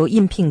要求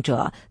应聘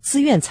者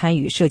自愿参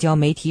与社交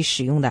媒体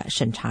使用的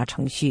审查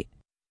程序。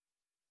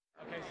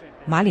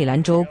马里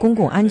兰州公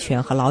共安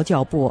全和劳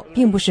教部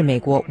并不是美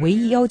国唯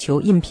一要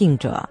求应聘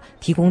者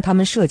提供他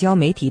们社交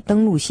媒体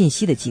登录信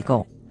息的机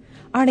构。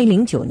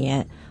2009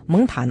年，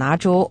蒙塔纳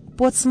州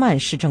波茨曼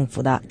市政府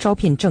的招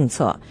聘政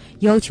策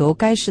要求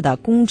该市的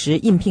公职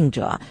应聘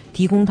者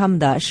提供他们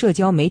的社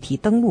交媒体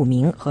登录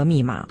名和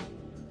密码。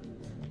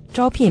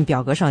招聘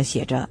表格上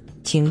写着，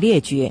请列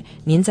举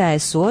您在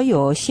所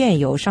有现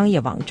有商业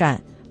网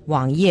站、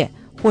网页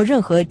或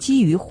任何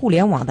基于互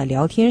联网的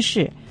聊天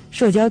室、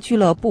社交俱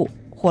乐部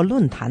或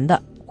论坛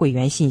的会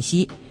员信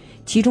息，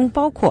其中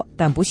包括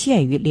但不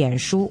限于脸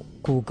书、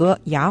谷歌、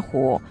雅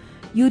虎、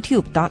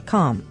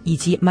YouTube.com 以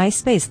及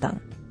MySpace 等。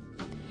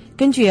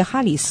根据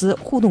哈里斯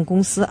互动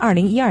公司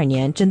2012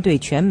年针对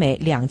全美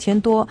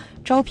2000多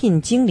招聘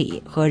经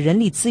理和人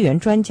力资源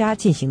专家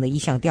进行的一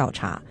项调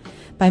查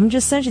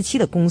，37%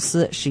的公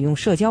司使用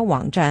社交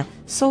网站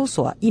搜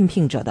索应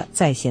聘者的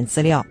在线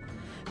资料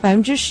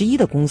，11%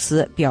的公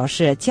司表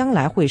示将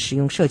来会使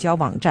用社交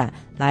网站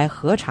来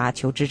核查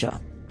求职者。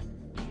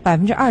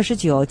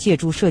29%借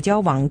助社交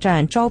网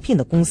站招聘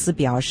的公司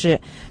表示，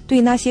对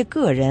那些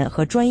个人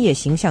和专业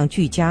形象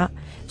俱佳、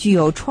具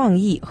有创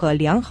意和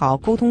良好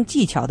沟通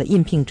技巧的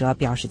应聘者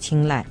表示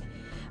青睐，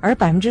而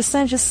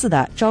34%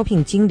的招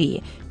聘经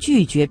理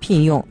拒绝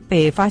聘用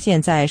被发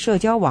现在社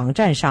交网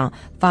站上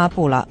发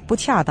布了不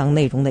恰当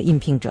内容的应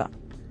聘者。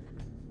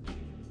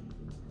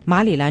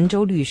马里兰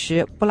州律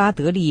师布拉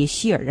德利·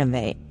希尔认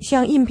为，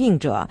向应聘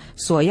者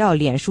索要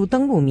脸书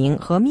登录名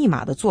和密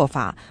码的做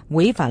法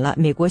违反了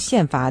美国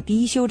宪法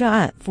第1修正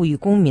案赋予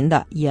公民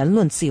的言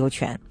论自由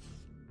权。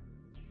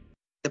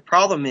The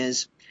problem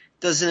is,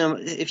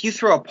 if you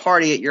throw a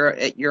party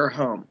at your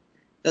home,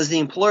 does the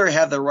employer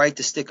have the right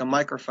to stick a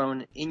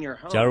microphone in your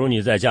home? 假如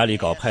你在家里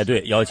搞派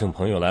对，邀请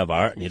朋友来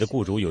玩，你的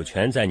雇主有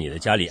权在你的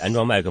家里安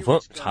装麦克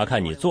风，查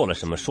看你做了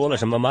什么、说了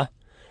什么吗？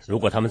如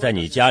果他们在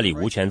你家里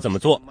无权这么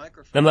做，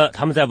那么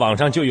他们在网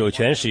上就有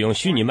权使用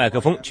虚拟麦克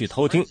风去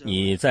偷听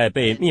你在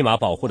被密码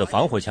保护的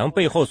防火墙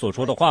背后所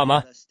说的话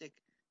吗？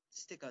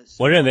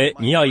我认为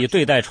你要以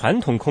对待传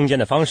统空间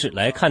的方式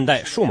来看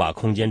待数码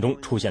空间中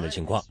出现的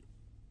情况。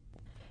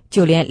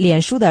就连脸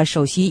书的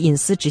首席隐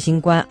私执行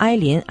官埃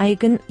琳·埃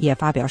根也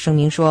发表声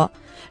明说，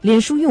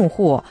脸书用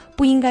户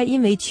不应该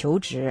因为求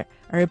职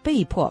而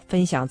被迫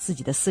分享自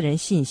己的私人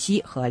信息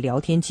和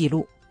聊天记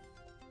录。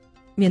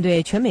面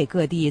对全美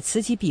各地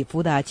此起彼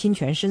伏的侵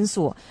权申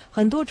诉，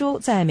很多州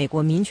在美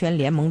国民权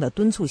联盟的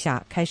敦促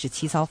下开始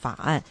起草法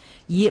案，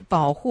以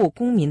保护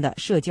公民的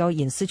社交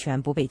隐私权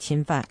不被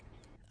侵犯。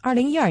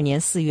2012年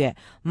4月，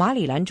马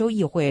里兰州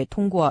议会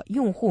通过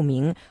用户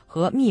名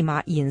和密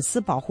码隐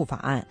私保护法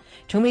案，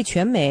成为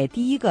全美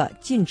第一个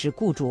禁止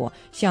雇主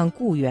向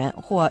雇员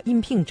或应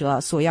聘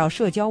者索要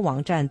社交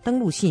网站登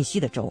录信息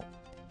的州。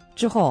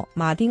之后，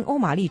马丁·欧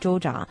马利州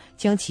长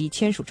将其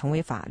签署成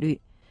为法律。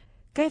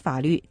该法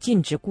律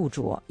禁止雇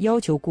主要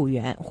求雇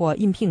员或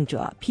应聘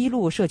者披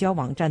露社交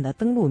网站的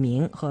登录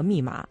名和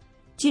密码。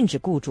禁止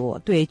雇主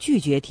对拒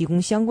绝提供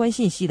相关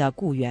信息的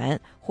雇员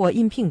或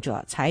应聘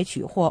者采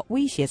取或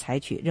威胁采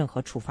取任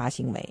何处罚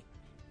行为。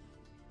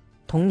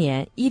同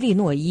年，伊利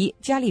诺伊、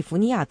加利福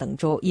尼亚等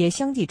州也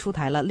相继出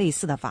台了类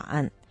似的法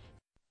案。